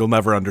 you'll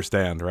never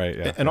understand, right?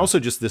 Yeah. And also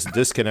just this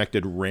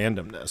disconnected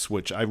randomness,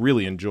 which I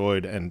really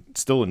enjoyed and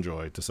still enjoy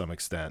to some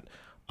extent.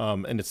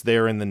 And it's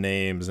there in the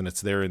names, and it's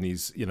there in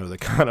these, the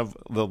kind of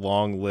the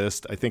long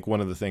list. I think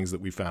one of the things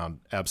that we found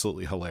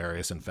absolutely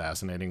hilarious and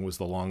fascinating was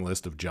the long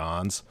list of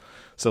Johns.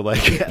 So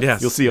like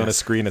you'll see on a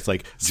screen, it's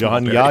like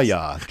John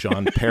Yaya,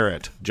 John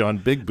Parrott, John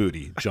Big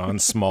Booty, John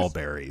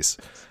Smallberries.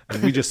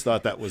 And we just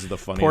thought that was the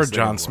funniest Poor thing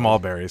John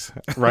Smallberries.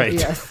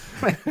 Right.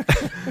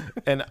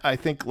 And I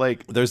think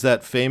like there's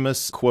that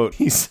famous quote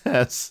he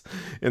says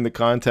in the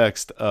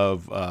context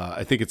of,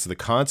 I think it's the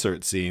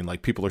concert scene,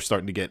 like people are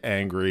starting to get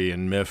angry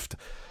and miffed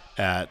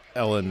at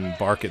Ellen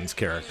Barkin's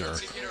character.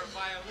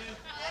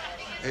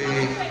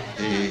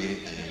 Hey,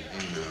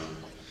 no.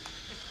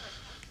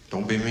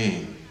 Don't be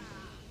mean.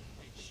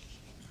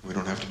 We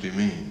don't have to be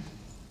mean.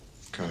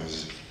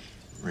 Because,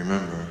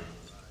 remember,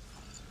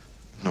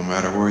 no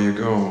matter where you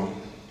go,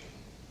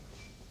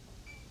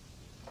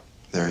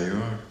 there you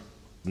are.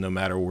 No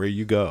matter where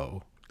you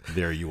go,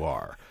 there you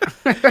are.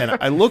 And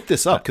I looked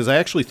this up because I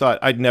actually thought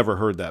I'd never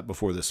heard that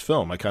before this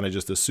film. I kind of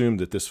just assumed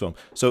that this film.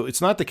 So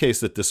it's not the case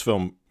that this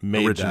film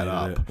made that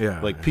up.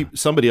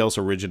 Somebody else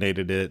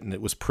originated it, and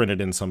it was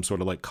printed in some sort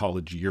of like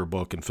college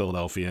yearbook in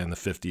Philadelphia in the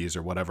 50s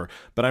or whatever.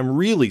 But I'm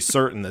really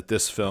certain that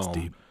this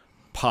film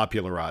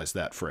popularized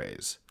that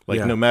phrase.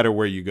 Like, no matter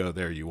where you go,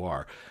 there you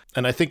are.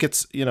 And I think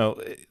it's,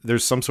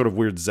 there's some sort of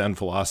weird Zen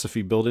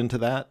philosophy built into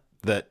that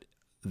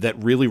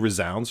that really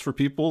resounds for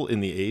people in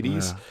the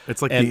 80s. Yeah.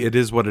 It's like it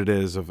is what it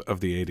is of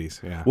the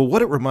 80s. Yeah. Well,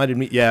 what it reminded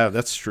me, yeah,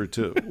 that's true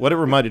too. What it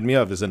reminded me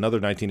of is another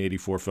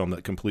 1984 film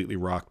that completely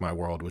rocked my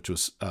world, which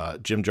was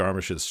Jim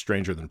Jarmusch's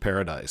Stranger Than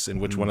Paradise, in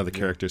which one of the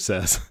characters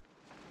says,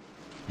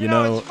 you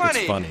know,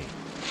 it's funny.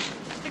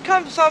 You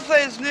come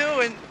someplace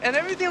new and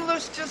everything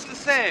looks just the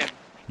same.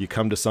 You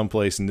come to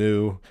someplace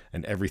new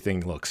and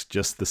everything looks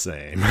just the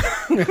same.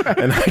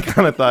 And I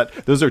kind of thought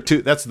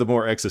that's the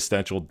more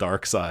existential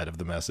dark side of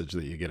the message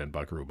that you get in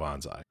Buckaroo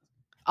Banzai.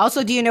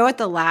 Also, do you know what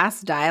the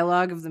last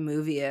dialogue of the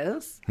movie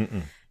is?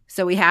 Mm-mm.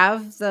 So we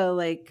have the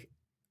like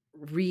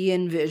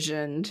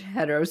re-envisioned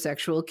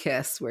heterosexual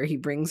kiss where he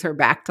brings her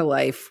back to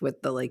life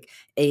with the like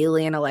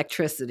alien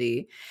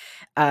electricity.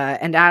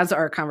 And as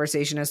our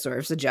conversation has sort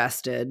of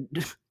suggested,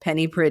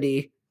 Penny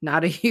Pretty,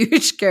 not a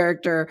huge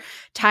character,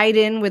 tied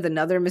in with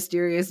another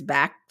mysterious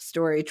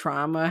backstory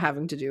trauma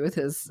having to do with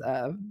his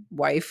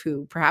wife,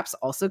 who perhaps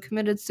also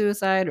committed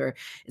suicide or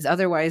is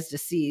otherwise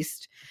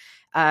deceased.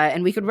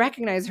 And we could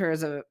recognize her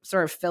as a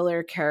sort of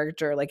filler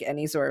character, like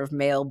any sort of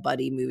male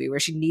buddy movie where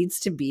she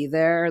needs to be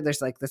there.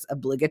 There's like this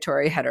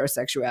obligatory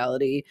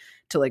heterosexuality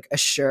to like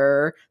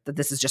assure that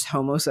this is just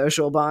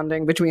homosocial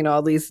bonding between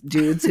all these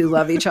dudes who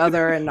love each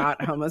other and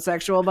not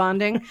homosexual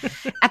bonding.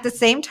 At the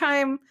same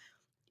time,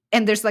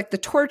 and there's like the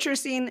torture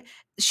scene.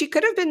 She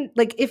could have been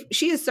like, if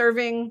she is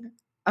serving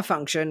a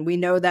function, we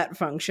know that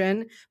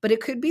function, but it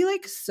could be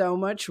like so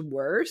much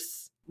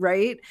worse,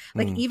 right?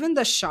 Like even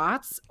the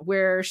shots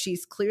where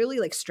she's clearly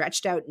like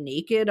stretched out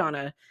naked on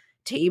a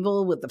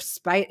table with the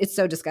spite, it's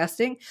so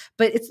disgusting,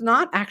 but it's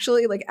not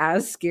actually like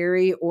as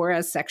scary or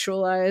as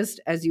sexualized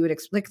as you would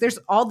expect. Like there's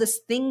all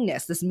this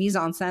thingness, this mise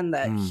en scène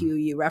that Hugh,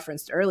 you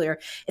referenced earlier.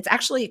 It's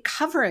actually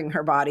covering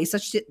her body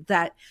such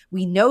that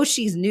we know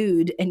she's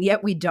nude and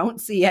yet we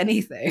don't see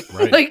anything.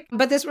 Right. Like,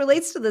 but this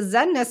relates to the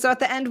zenness. So at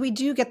the end we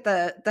do get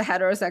the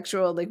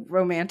heterosexual like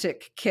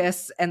romantic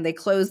kiss and they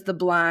close the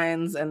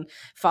blinds and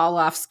fall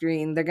off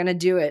screen. They're gonna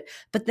do it,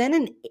 but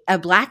then a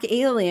black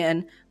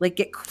alien like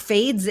it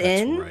fades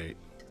in. Right.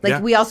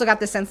 Like we also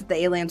got the sense that the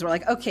aliens were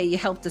like, okay, you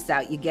helped us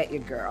out, you get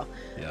your girl.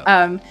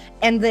 Yeah.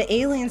 And the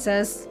alien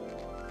says,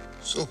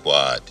 so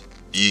what?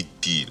 Big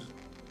deal.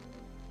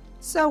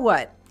 So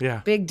what?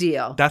 Yeah. Big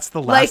deal. That's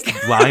the last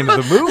line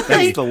of the movie.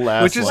 That's the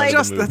last which is line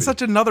just of the movie. That's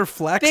such another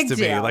flex Big to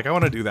me. deal. Like I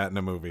want to do that in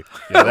a movie.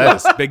 Yeah, that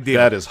is big deal.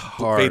 That is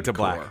hard. Fade to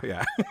black.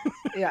 Yeah.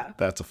 Yeah.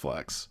 That's a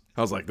flex.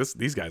 I was like,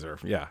 these guys are,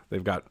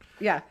 they've got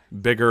Yeah.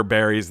 bigger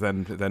berries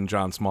than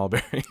John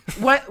Smallberry.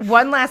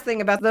 One last thing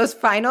about those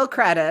final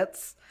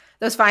credits.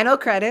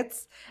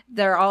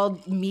 They're all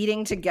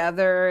meeting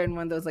together in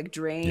one of those like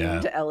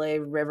drained LA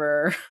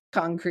River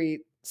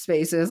concrete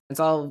spaces.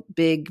 It's all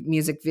big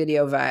music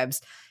video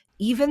vibes.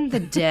 Even the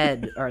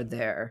dead are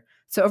there.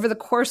 So over the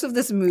course of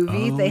this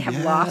movie, they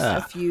have lost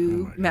a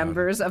few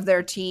members of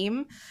their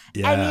team,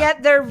 and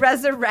yet they're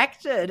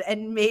resurrected,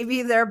 and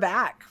maybe they're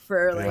back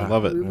for like I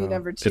love it. movie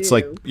number 2. It's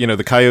like,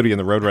 the coyote in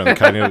the road runner.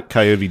 The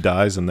coyote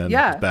dies and then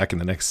back in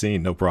the next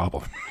scene, no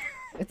problem.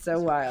 It's so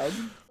wild.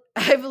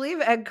 I believe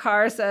Ed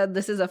Carr said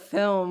this is a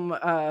film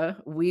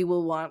we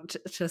will want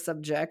to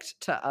subject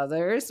to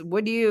others.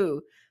 Would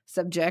you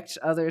subject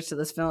others to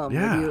this film?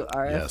 Yeah. Would you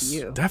RFU?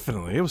 Yes,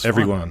 definitely. It was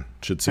Everyone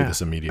should see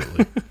this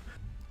immediately.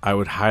 I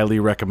would highly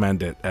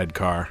recommend it, Ed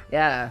Carr.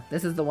 Yeah,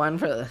 this is the one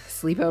for the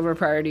sleepover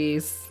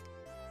parties,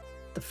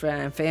 the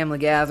family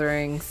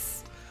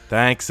gatherings.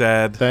 Thanks,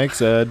 Ed.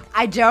 Thanks, Ed.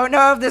 I don't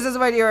know if this is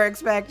what you were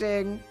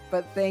expecting,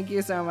 but thank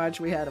you so much.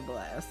 We had a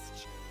blast.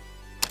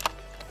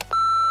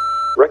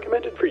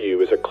 Recommended for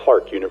You is a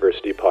Clark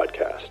University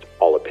podcast.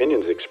 All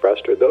opinions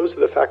expressed are those of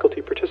the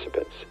faculty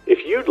participants.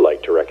 If you'd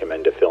like to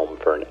recommend a film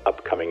for an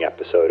upcoming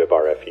episode of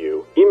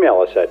RFU,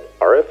 email us at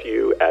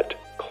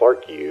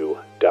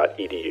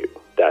rfu@clarku.edu.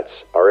 That's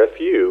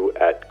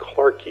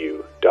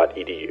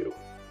rfu@clarku.edu.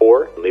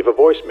 Or leave a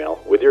voicemail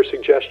with your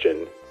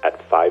suggestion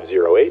at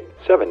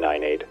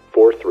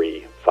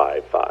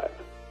 508-798-4355.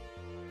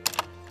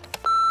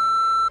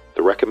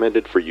 The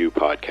Recommended for You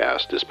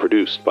podcast is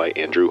produced by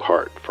Andrew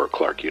Hart for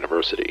Clark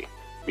University.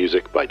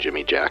 Music by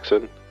Jimmy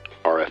Jackson.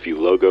 RFU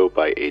logo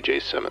by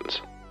AJ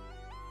Simmons.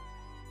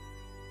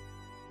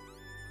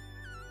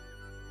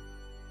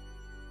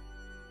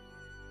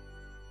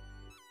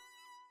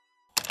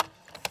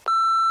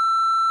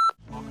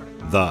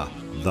 The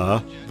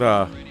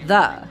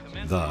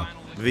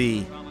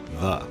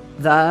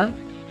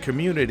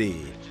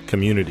community.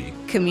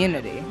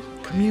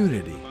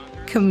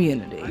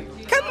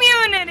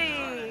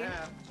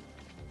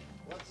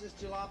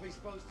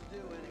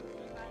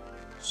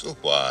 So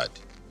what?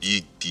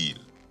 Big deal.